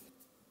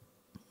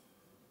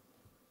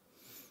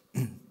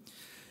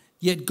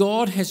 Yet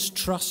God has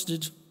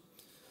trusted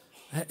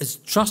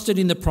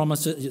in the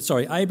promises.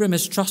 Abram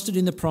has trusted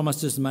in the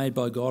promises made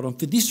by God, and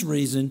for this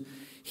reason,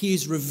 he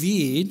is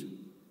revered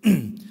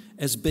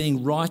as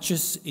being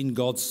righteous in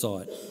God's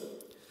sight.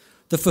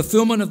 The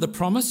fulfillment of the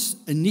promise,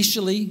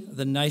 initially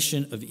the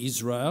nation of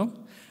Israel,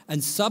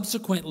 and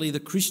subsequently the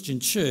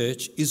Christian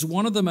church, is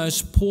one of the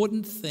most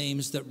important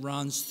themes that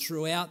runs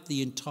throughout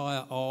the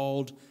entire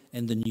Old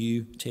and the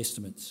New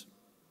Testaments.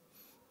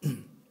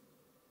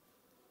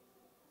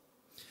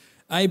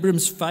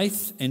 Abram's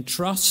faith and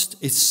trust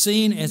is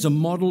seen as a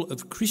model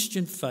of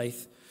Christian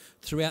faith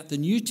throughout the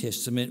New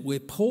Testament, where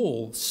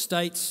Paul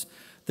states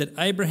that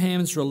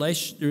Abraham's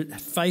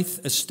faith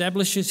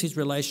establishes his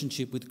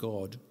relationship with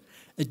God.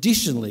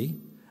 Additionally,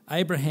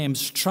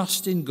 Abraham's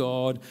trust in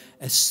God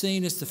is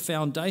seen as the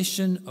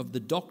foundation of the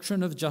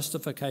doctrine of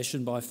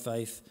justification by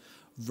faith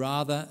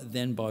rather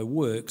than by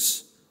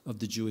works of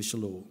the Jewish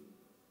law.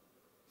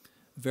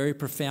 Very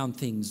profound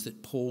things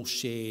that Paul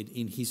shared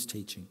in his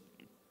teaching.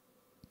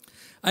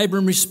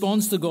 Abram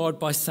responds to God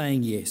by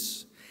saying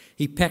yes.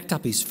 He packed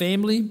up his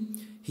family,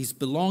 his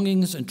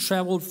belongings, and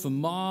travelled for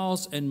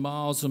miles and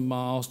miles and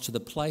miles to the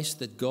place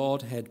that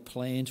God had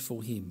planned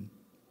for him.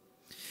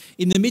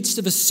 In the midst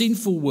of a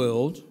sinful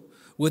world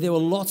where there were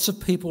lots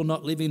of people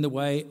not living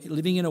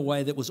in a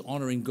way that was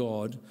honouring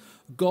God,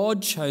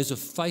 God chose a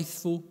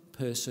faithful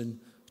person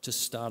to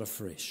start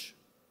afresh.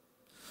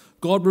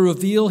 God will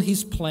reveal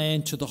his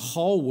plan to the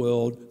whole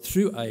world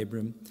through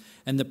Abram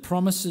and the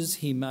promises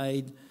he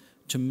made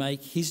to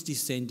make his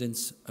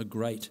descendants a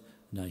great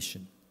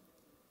nation.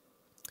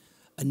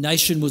 A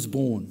nation was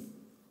born.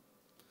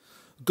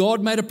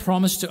 God made a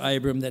promise to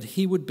Abram that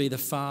he would be the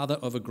father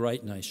of a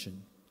great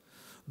nation.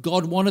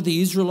 God wanted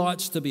the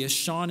Israelites to be a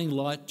shining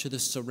light to the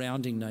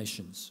surrounding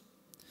nations.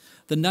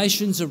 The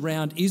nations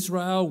around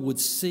Israel would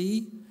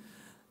see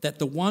that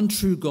the one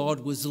true God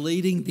was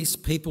leading this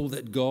people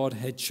that God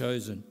had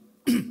chosen.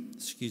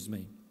 Excuse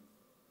me.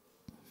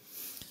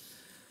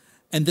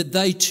 And that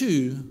they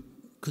too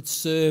could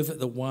serve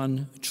the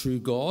one true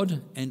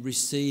God and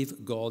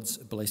receive God's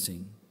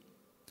blessing.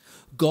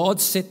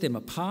 God set them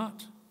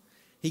apart.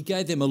 He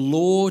gave them a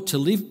law to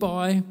live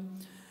by,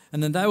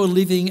 and then they were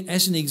living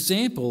as an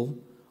example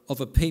of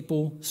a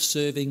people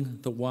serving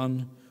the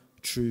one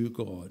true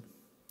God.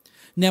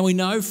 Now we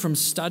know from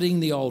studying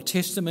the Old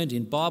Testament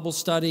in Bible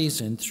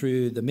studies and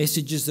through the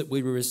messages that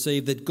we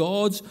receive that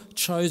God's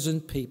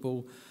chosen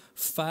people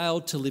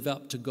failed to live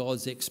up to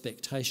God's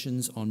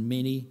expectations on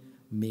many,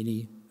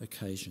 many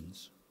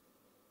occasions.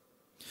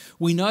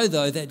 We know,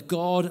 though, that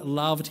God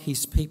loved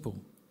his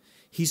people,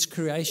 his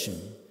creation,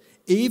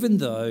 even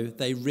though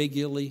they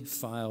regularly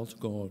failed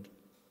God.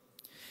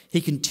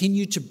 He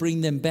continued to bring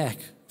them back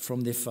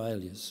from their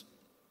failures.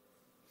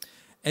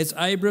 As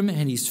Abram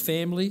and his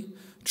family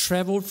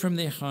travelled from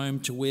their home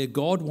to where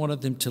God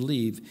wanted them to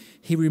live,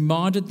 he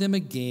reminded them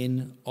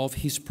again of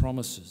his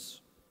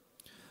promises.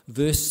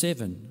 Verse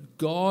 7,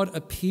 God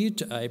appeared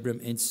to Abram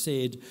and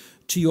said,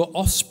 "To your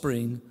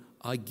offspring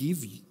I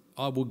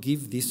will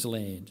give this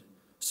land."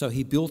 So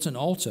he built an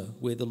altar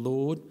to the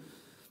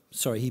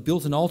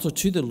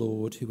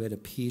Lord who had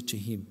appeared to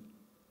him.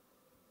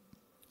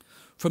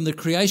 From the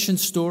creation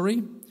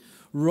story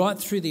right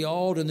through the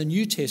Old and the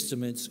New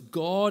Testaments,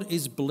 God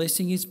is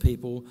blessing his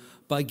people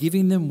by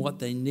giving them what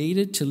they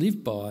needed to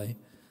live by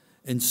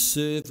and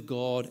serve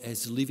God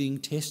as living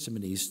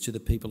testimonies to the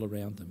people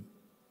around them.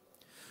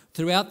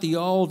 Throughout the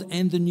Old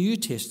and the New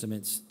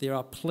Testaments, there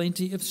are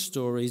plenty of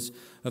stories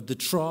of the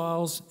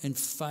trials and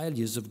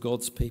failures of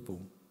God's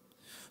people.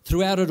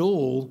 Throughout it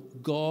all,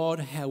 God,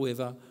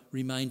 however,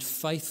 remained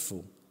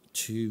faithful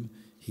to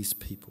his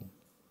people.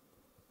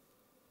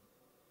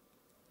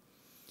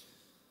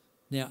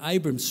 Now,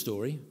 Abram's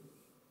story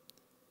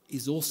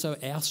is also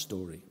our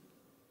story.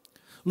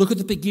 Look at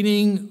the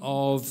beginning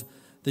of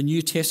the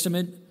New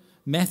Testament,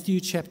 Matthew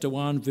chapter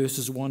 1,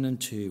 verses 1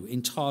 and 2,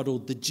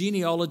 entitled "The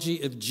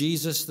Genealogy of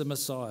Jesus the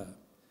Messiah."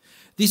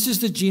 This is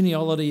the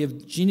genealogy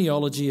of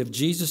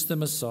Jesus the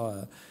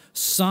Messiah,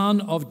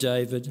 son of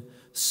David,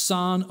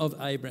 son of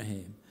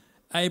Abraham.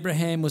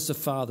 Abraham was the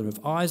father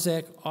of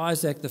Isaac,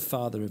 Isaac the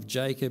father of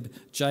Jacob,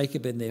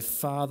 Jacob and the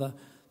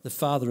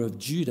father of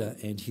Judah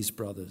and his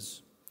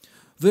brothers.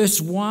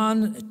 Verse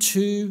 1,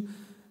 2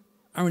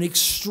 are an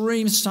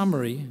extreme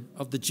summary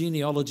of the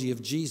genealogy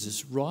of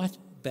Jesus right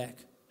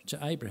back to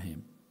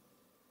Abraham.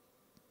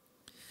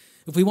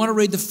 If we want to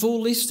read the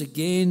full list,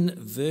 again,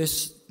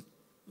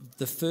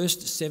 the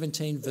first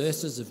 17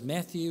 verses of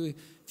Matthew,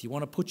 if you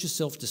want to put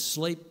yourself to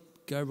sleep,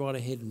 go right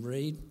ahead and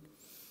read.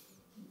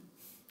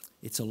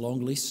 It's a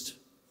long list,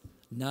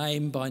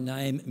 name by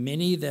name,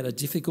 many that are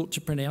difficult to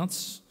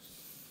pronounce.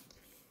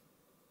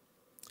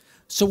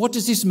 So what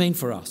does this mean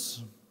for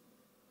us?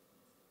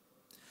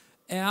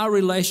 Our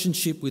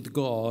relationship with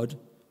God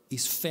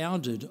is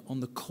founded on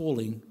the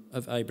calling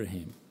of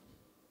Abraham.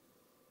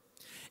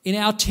 In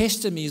our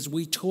testimonies,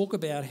 we talk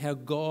about how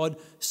God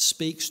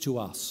speaks to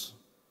us,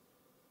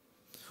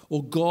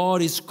 or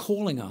God is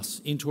calling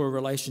us into a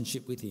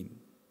relationship with him.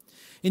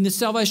 In the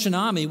Salvation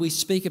Army, we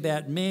speak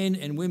about men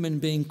and women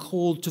being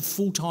called to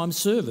full-time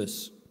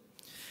service.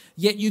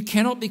 Yet you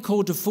cannot be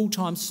called to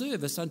full-time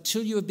service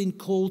until you have been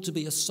called to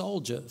be a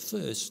soldier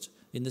first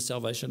in the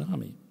Salvation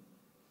Army.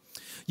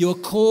 You are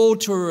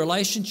called to a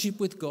relationship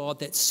with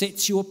God that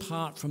sets you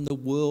apart from the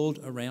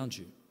world around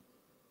you.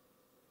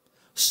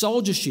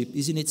 Soldiership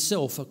is in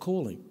itself a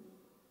calling.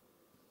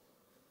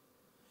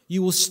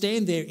 You will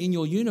stand there in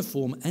your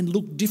uniform and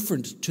look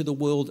different to the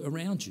world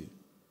around you.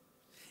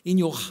 In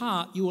your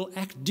heart, you will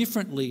act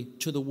differently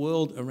to the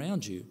world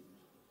around you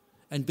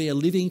and be a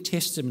living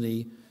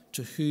testimony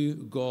to who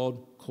God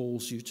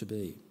calls you to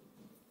be.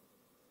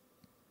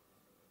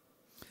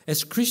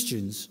 As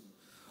Christians,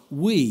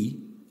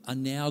 we are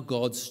now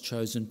God's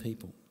chosen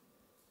people.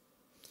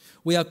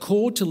 We are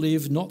called to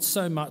live not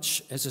so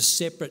much as a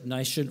separate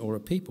nation or a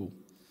people.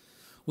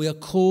 We are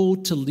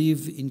called to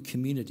live in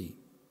community.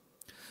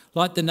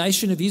 Like the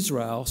nation of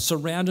Israel,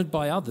 surrounded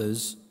by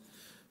others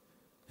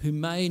who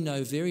may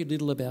know very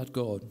little about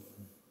God.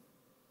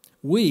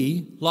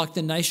 We, like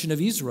the nation of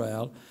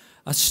Israel,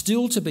 are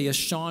still to be a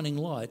shining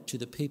light to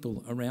the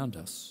people around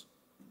us.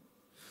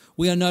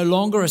 We are no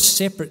longer a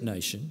separate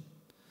nation,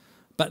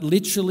 but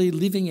literally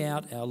living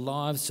out our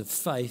lives of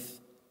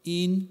faith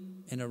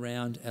in and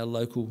around our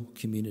local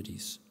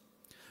communities,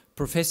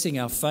 professing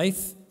our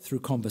faith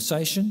through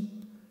conversation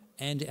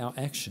and our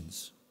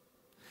actions.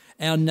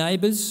 Our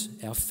neighbours,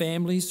 our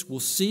families will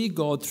see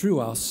God through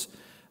us,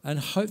 and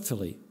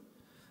hopefully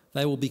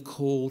they will be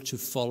called to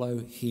follow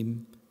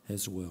him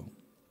as well.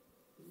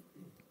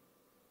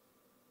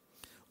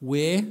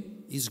 Where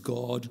is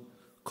God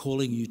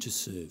calling you to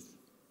serve?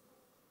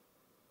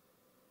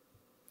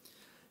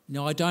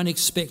 Now, I don't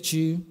expect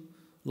you,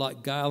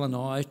 like Gail and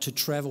I, to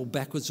travel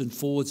backwards and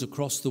forwards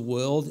across the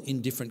world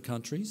in different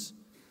countries.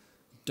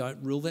 Don't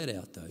rule that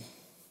out, though.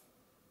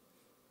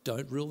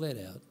 Don't rule that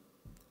out.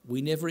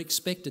 We never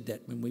expected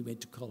that when we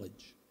went to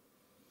college.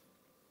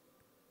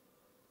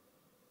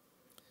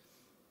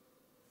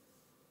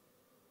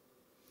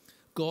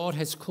 God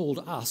has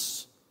called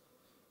us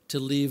to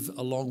live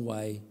a long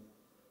way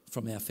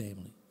from our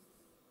family.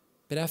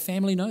 But our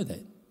family know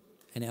that,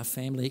 and our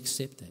family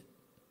accept that.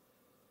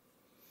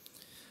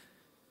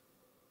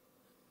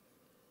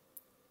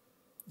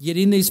 Yet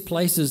in these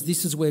places,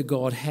 this is where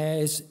God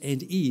has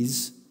and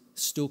is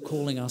still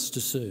calling us to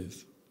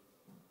serve.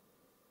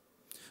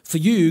 For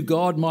you,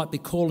 God might be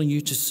calling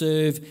you to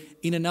serve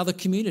in another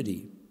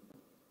community,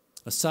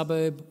 a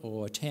suburb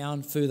or a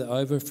town further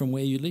over from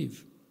where you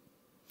live,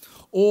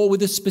 or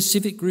with a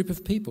specific group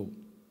of people.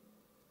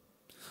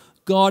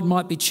 God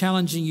might be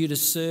challenging you to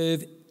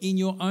serve in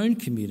your own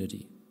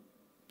community.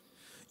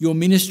 Your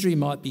ministry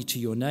might be to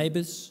your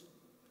neighbours,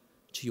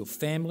 to your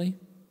family,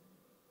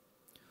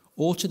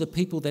 or to the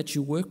people that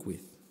you work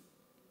with.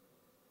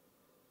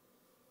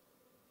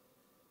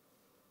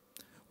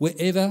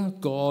 Wherever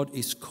God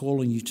is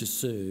calling you to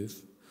serve,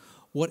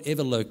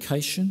 whatever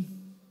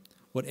location,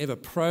 whatever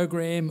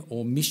program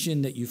or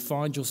mission that you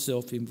find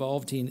yourself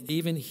involved in,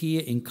 even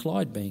here in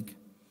Clydebank,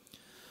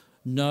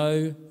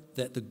 know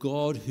that the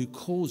God who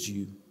calls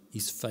you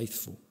is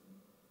faithful.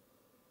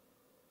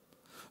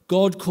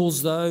 God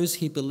calls those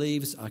he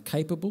believes are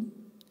capable,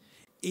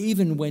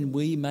 even when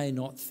we may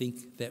not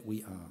think that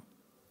we are.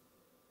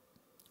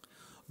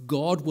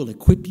 God will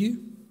equip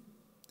you,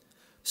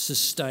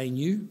 sustain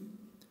you,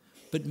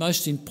 but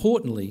most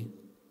importantly,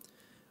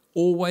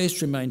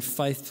 always remain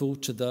faithful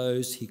to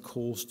those he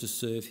calls to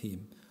serve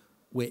him,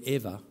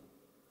 wherever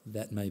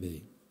that may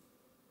be.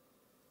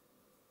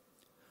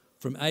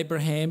 From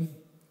Abraham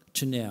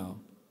to now,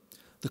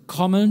 the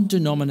common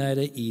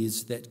denominator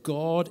is that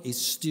God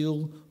is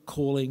still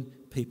calling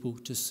people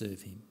to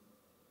serve him.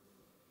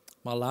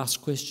 My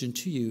last question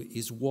to you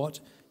is, what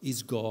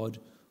is God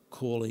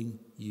calling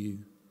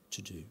you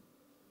to do?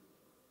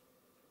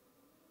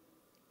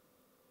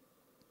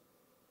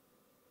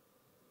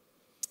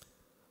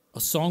 A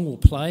song will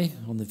play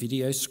on the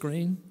video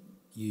screen.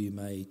 You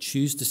may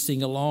choose to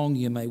sing along.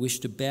 You may wish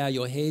to bow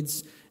your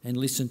heads and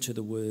listen to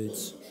the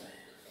words.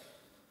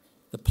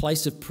 The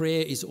place of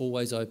prayer is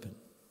always open.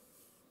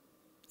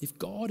 If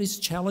God is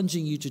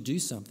challenging you to do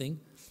something,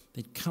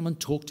 then come and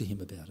talk to him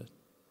about it.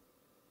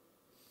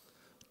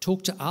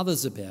 Talk to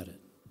others about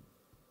it.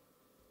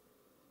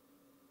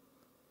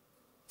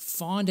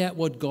 Find out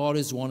what God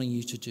is wanting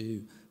you to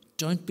do.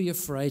 Don't be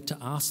afraid to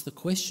ask the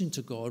question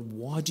to God,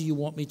 why do you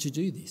want me to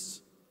do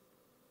this?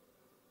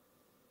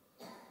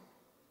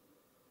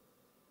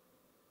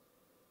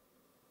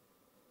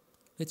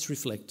 Let's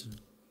reflect.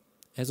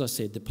 As I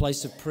said, the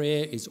place of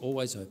prayer is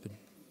always open.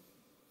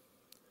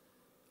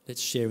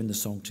 Let's share in the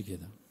song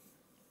together.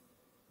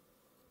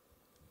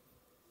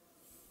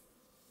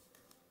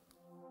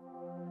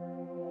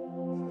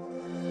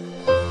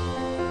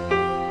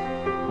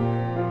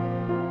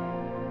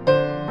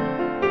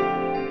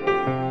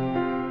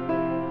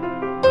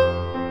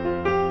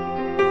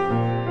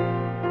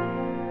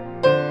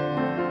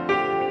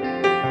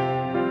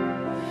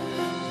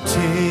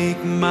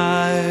 Take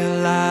my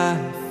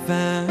life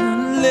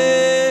and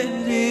let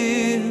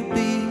it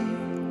be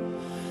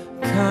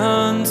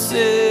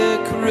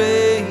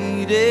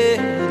consecrated,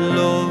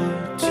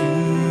 Lord, to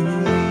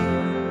thee.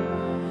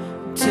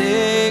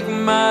 Take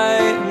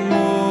my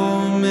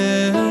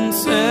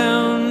moments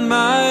and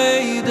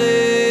my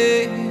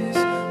days,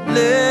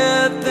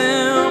 let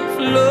them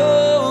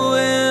flow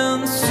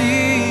in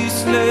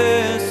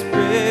ceaseless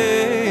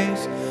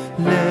praise,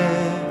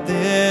 let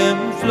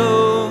them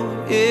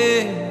flow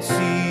in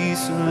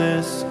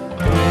ceaseless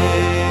praise.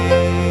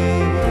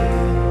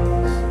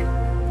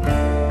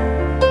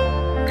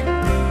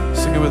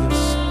 Sing it with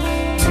us.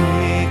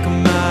 Take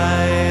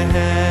my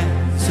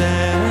hands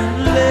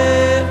and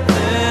let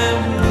them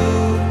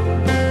move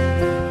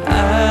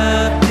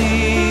at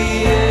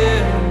the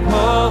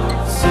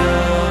impulse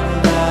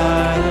of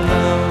thy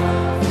love.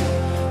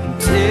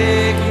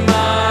 Take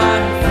my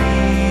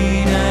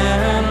feet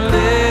and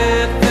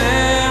let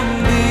them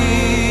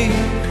be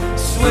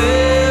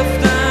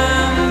swift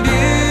and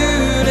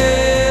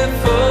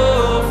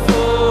beautiful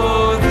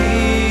for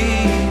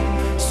thee,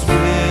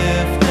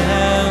 swift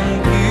and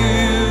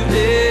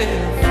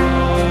beautiful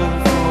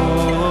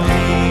for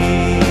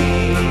thee.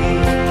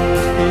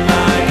 I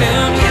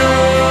am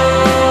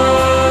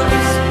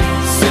yours,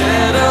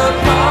 set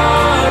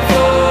apart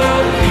for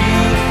you.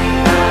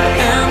 I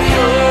am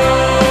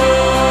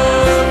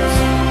yours,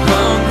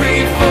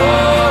 hungry for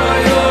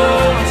your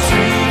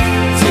truth.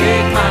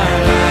 Take my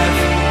life,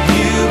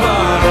 you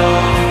are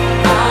all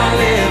I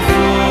live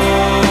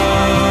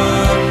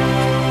for.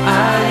 I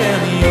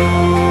am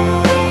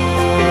yours.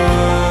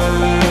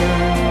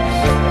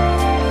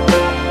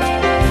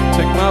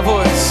 Take my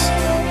voice.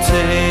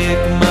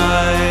 Take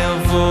my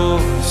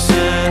voice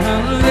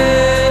and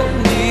let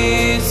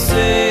me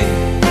sing,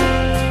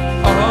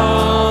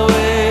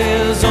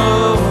 always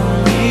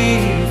only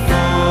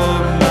for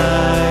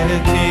my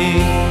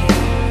King.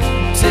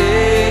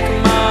 Take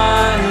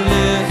my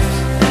lips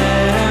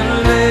and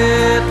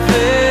let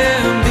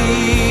them be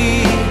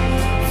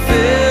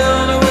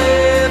filled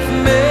with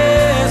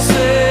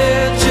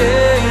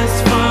messages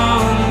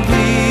from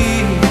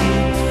thee,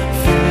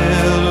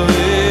 filled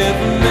with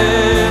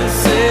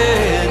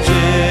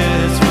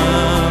messages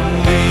from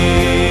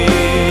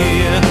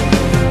thee.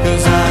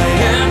 'Cause I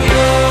am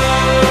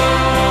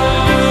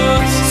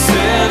yours,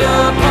 set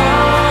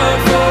apart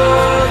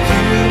for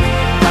you.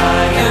 I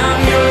am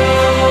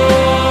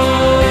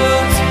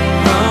yours,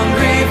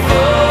 hungry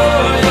for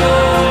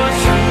your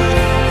truth.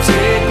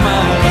 Take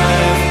my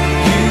life,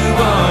 you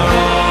are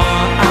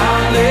all I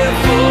live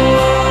for.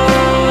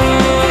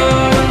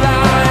 I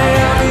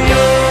am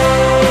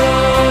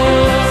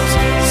yours,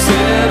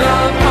 set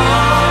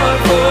apart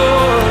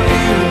for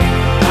you.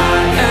 I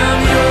am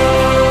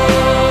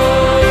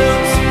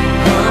yours,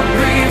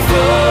 hungry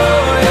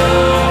for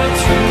your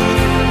truth.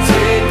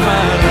 Take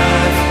my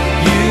life,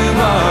 you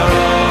are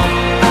all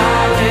I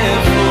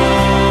live for.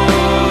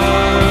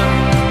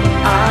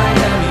 I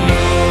am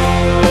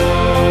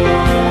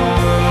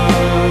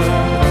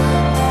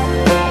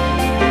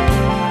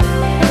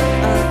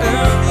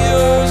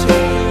yours.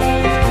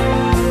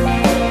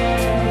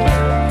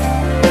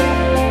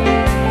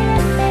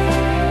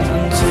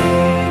 And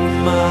take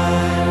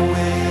my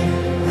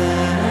will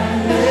and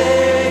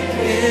make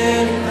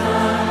it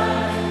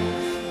thine.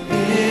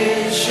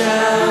 It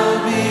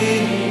shall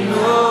be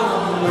no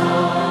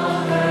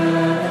longer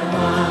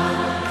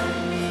mine.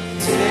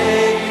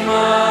 Take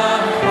my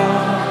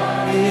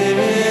heart, it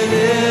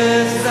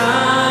is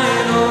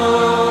thine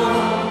own.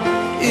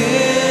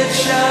 It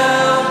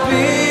shall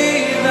be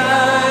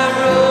thy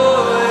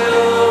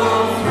royal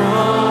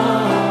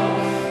throne.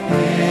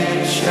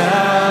 It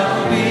shall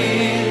be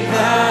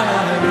thy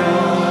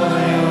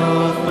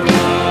royal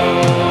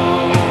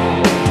throne.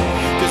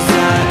 'Cause I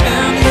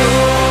am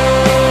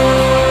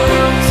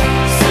yours,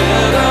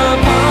 set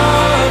apart.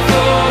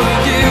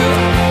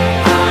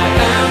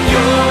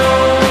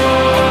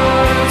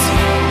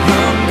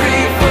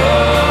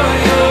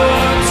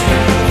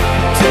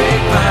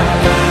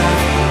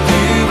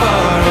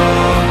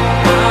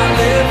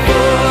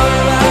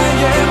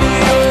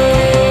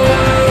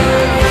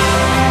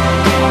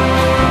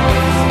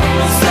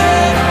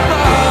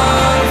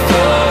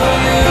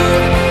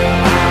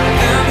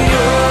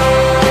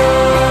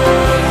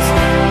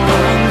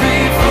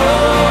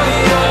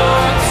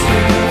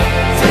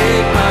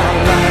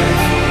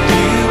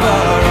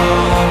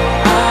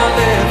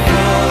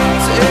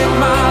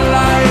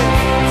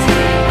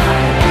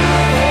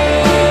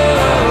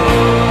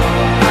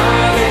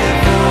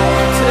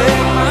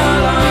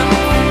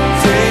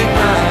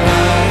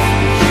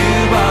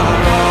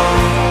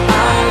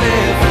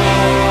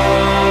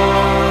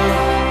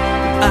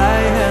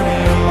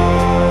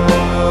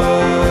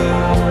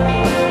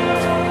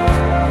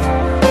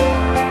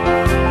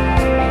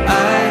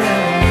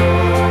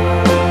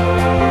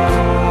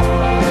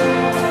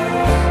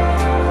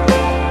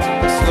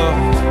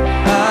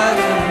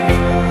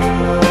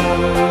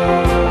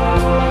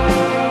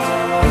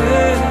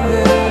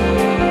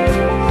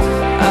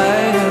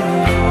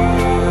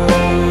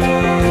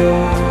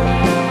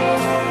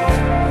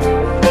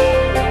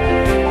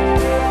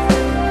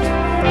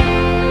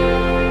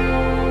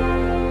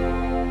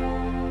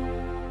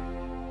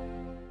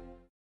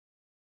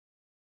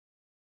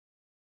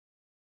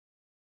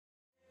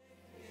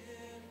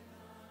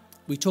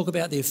 We talk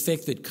about the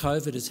effect that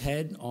COVID has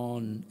had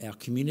on our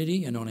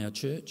community and on our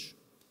church.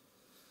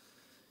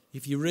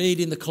 If you read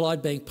in the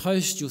Clydebank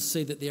Post, you'll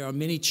see that there are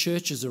many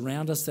churches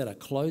around us that are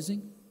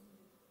closing.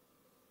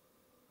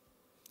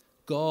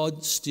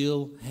 God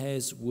still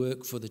has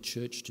work for the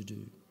church to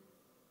do.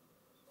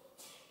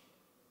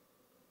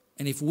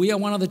 And if we are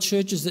one of the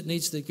churches that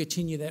needs to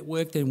continue that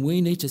work, then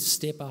we need to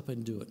step up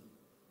and do it.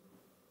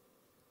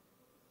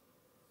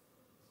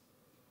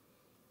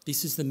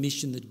 This is the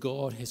mission that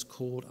God has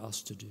called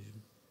us to do.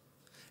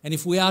 And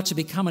if we are to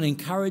become an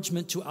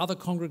encouragement to other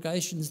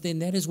congregations, then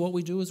that is what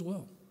we do as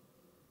well.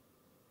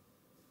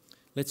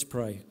 Let's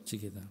pray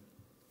together.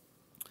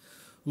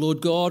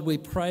 Lord God, we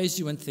praise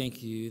you and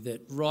thank you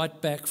that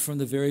right back from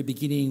the very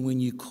beginning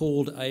when you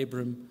called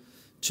Abram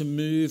to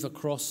move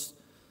across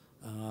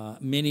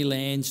many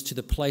lands to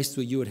the place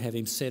where you would have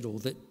him settle,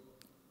 that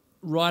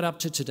right up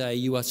to today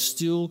you are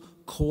still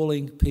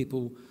calling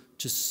people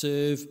to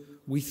serve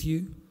with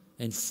you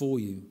and for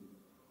you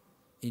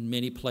in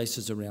many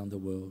places around the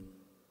world.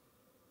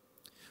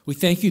 We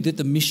thank you that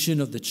the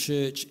mission of the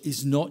church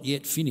is not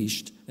yet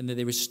finished and that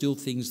there are still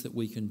things that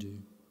we can do.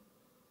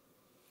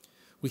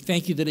 We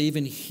thank you that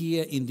even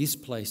here in this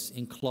place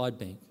in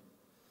Clydebank,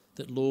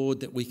 that Lord,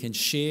 that we can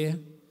share,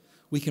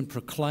 we can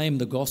proclaim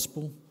the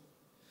gospel,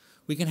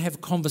 we can have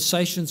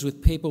conversations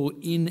with people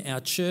in our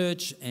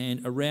church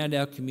and around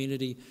our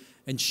community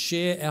and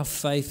share our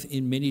faith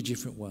in many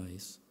different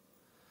ways.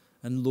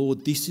 And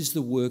Lord, this is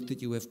the work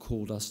that you have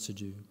called us to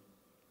do.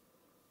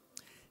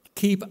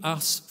 Keep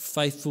us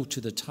faithful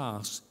to the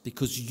task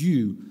because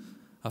you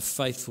are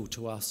faithful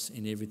to us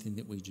in everything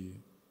that we do.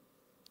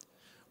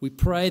 We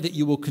pray that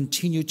you will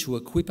continue to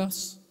equip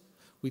us.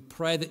 We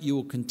pray that you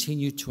will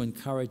continue to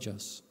encourage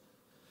us.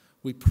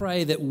 We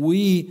pray that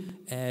we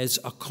as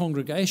a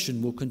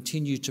congregation will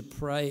continue to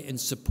pray and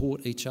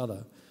support each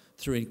other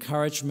through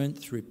encouragement,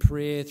 through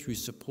prayer, through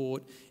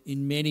support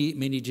in many,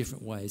 many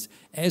different ways,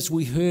 as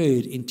we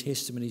heard in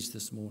testimonies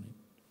this morning.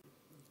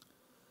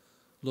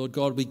 Lord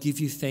God, we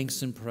give you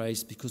thanks and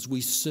praise because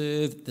we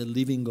serve the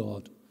living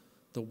God,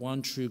 the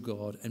one true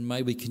God, and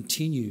may we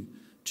continue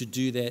to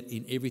do that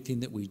in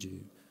everything that we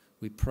do.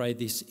 We pray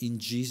this in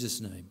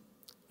Jesus' name.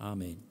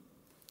 Amen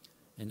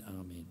and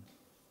amen.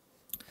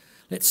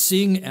 Let's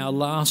sing our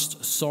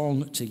last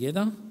song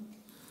together,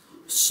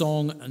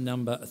 song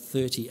number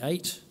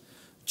 38.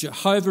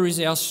 Jehovah is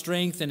our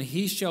strength and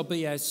he shall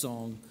be our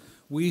song.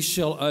 We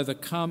shall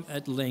overcome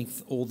at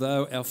length,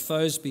 although our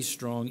foes be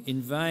strong.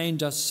 In vain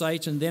does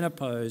Satan then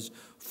oppose,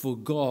 for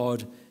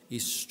God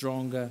is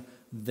stronger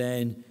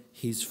than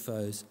his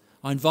foes.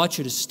 I invite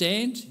you to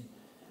stand.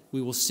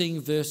 We will sing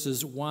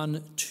verses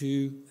 1,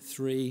 2,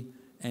 3,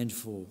 and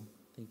 4.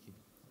 Thank you.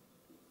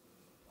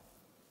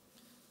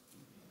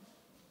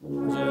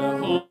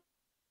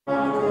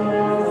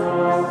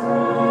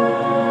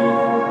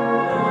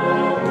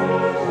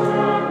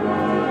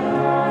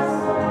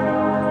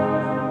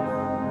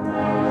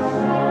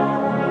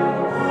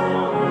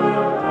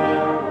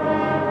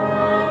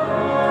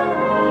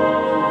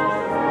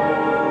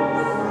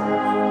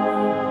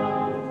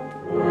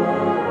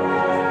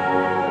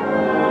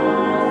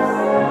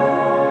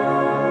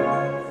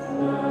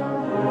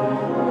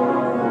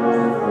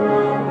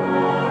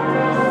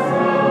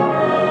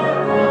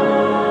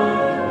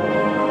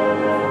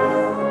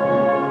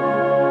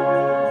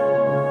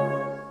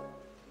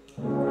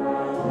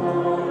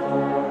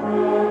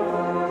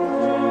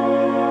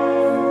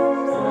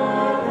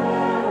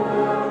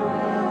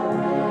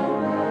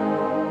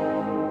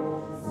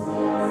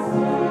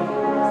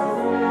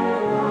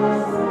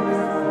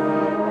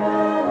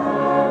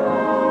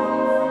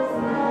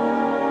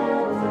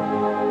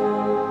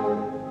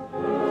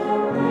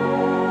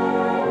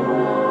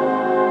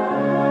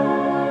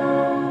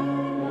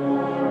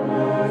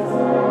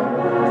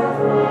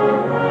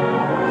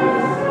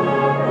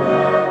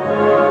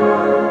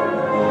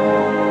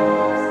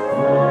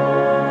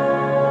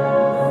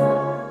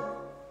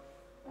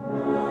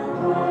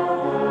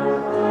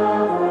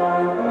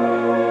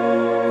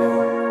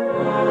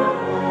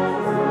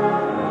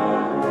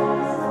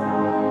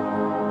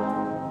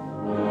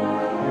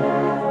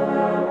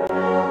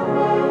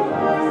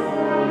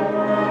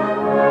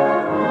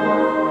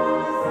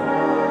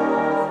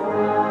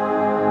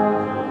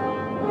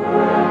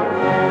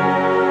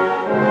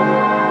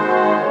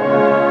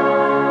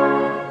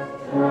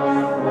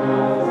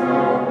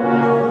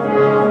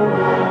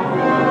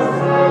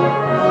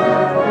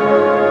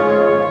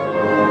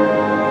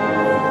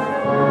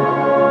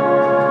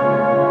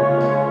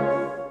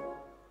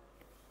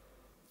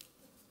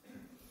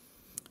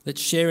 Let's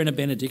share in a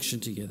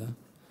benediction together.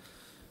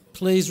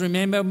 Please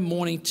remember,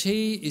 morning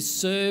tea is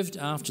served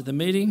after the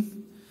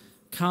meeting.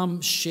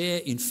 Come share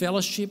in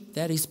fellowship.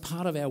 That is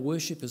part of our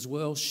worship as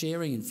well,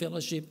 sharing in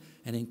fellowship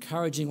and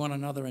encouraging one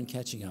another and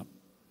catching up.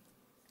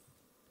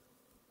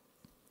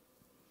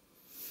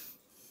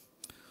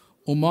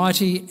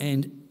 Almighty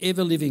and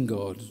ever-living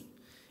God,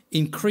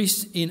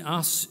 increase in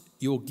us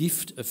your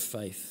gift of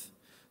faith,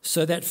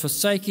 so that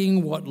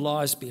forsaking what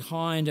lies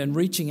behind and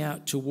reaching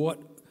out to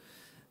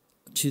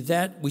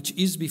that which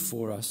is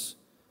before us,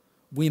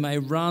 we may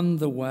run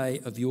the way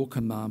of your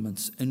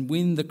commandments and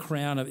win the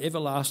crown of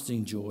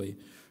everlasting joy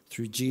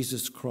through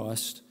Jesus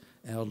Christ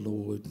our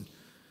Lord.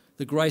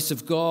 The grace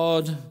of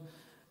God,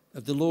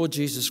 of the Lord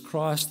Jesus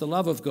Christ, the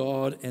love of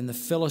God, and the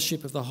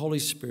fellowship of the Holy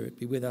Spirit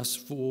be with us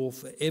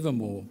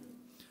forevermore.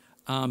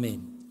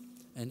 Amen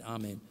and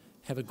amen.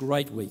 Have a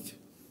great week.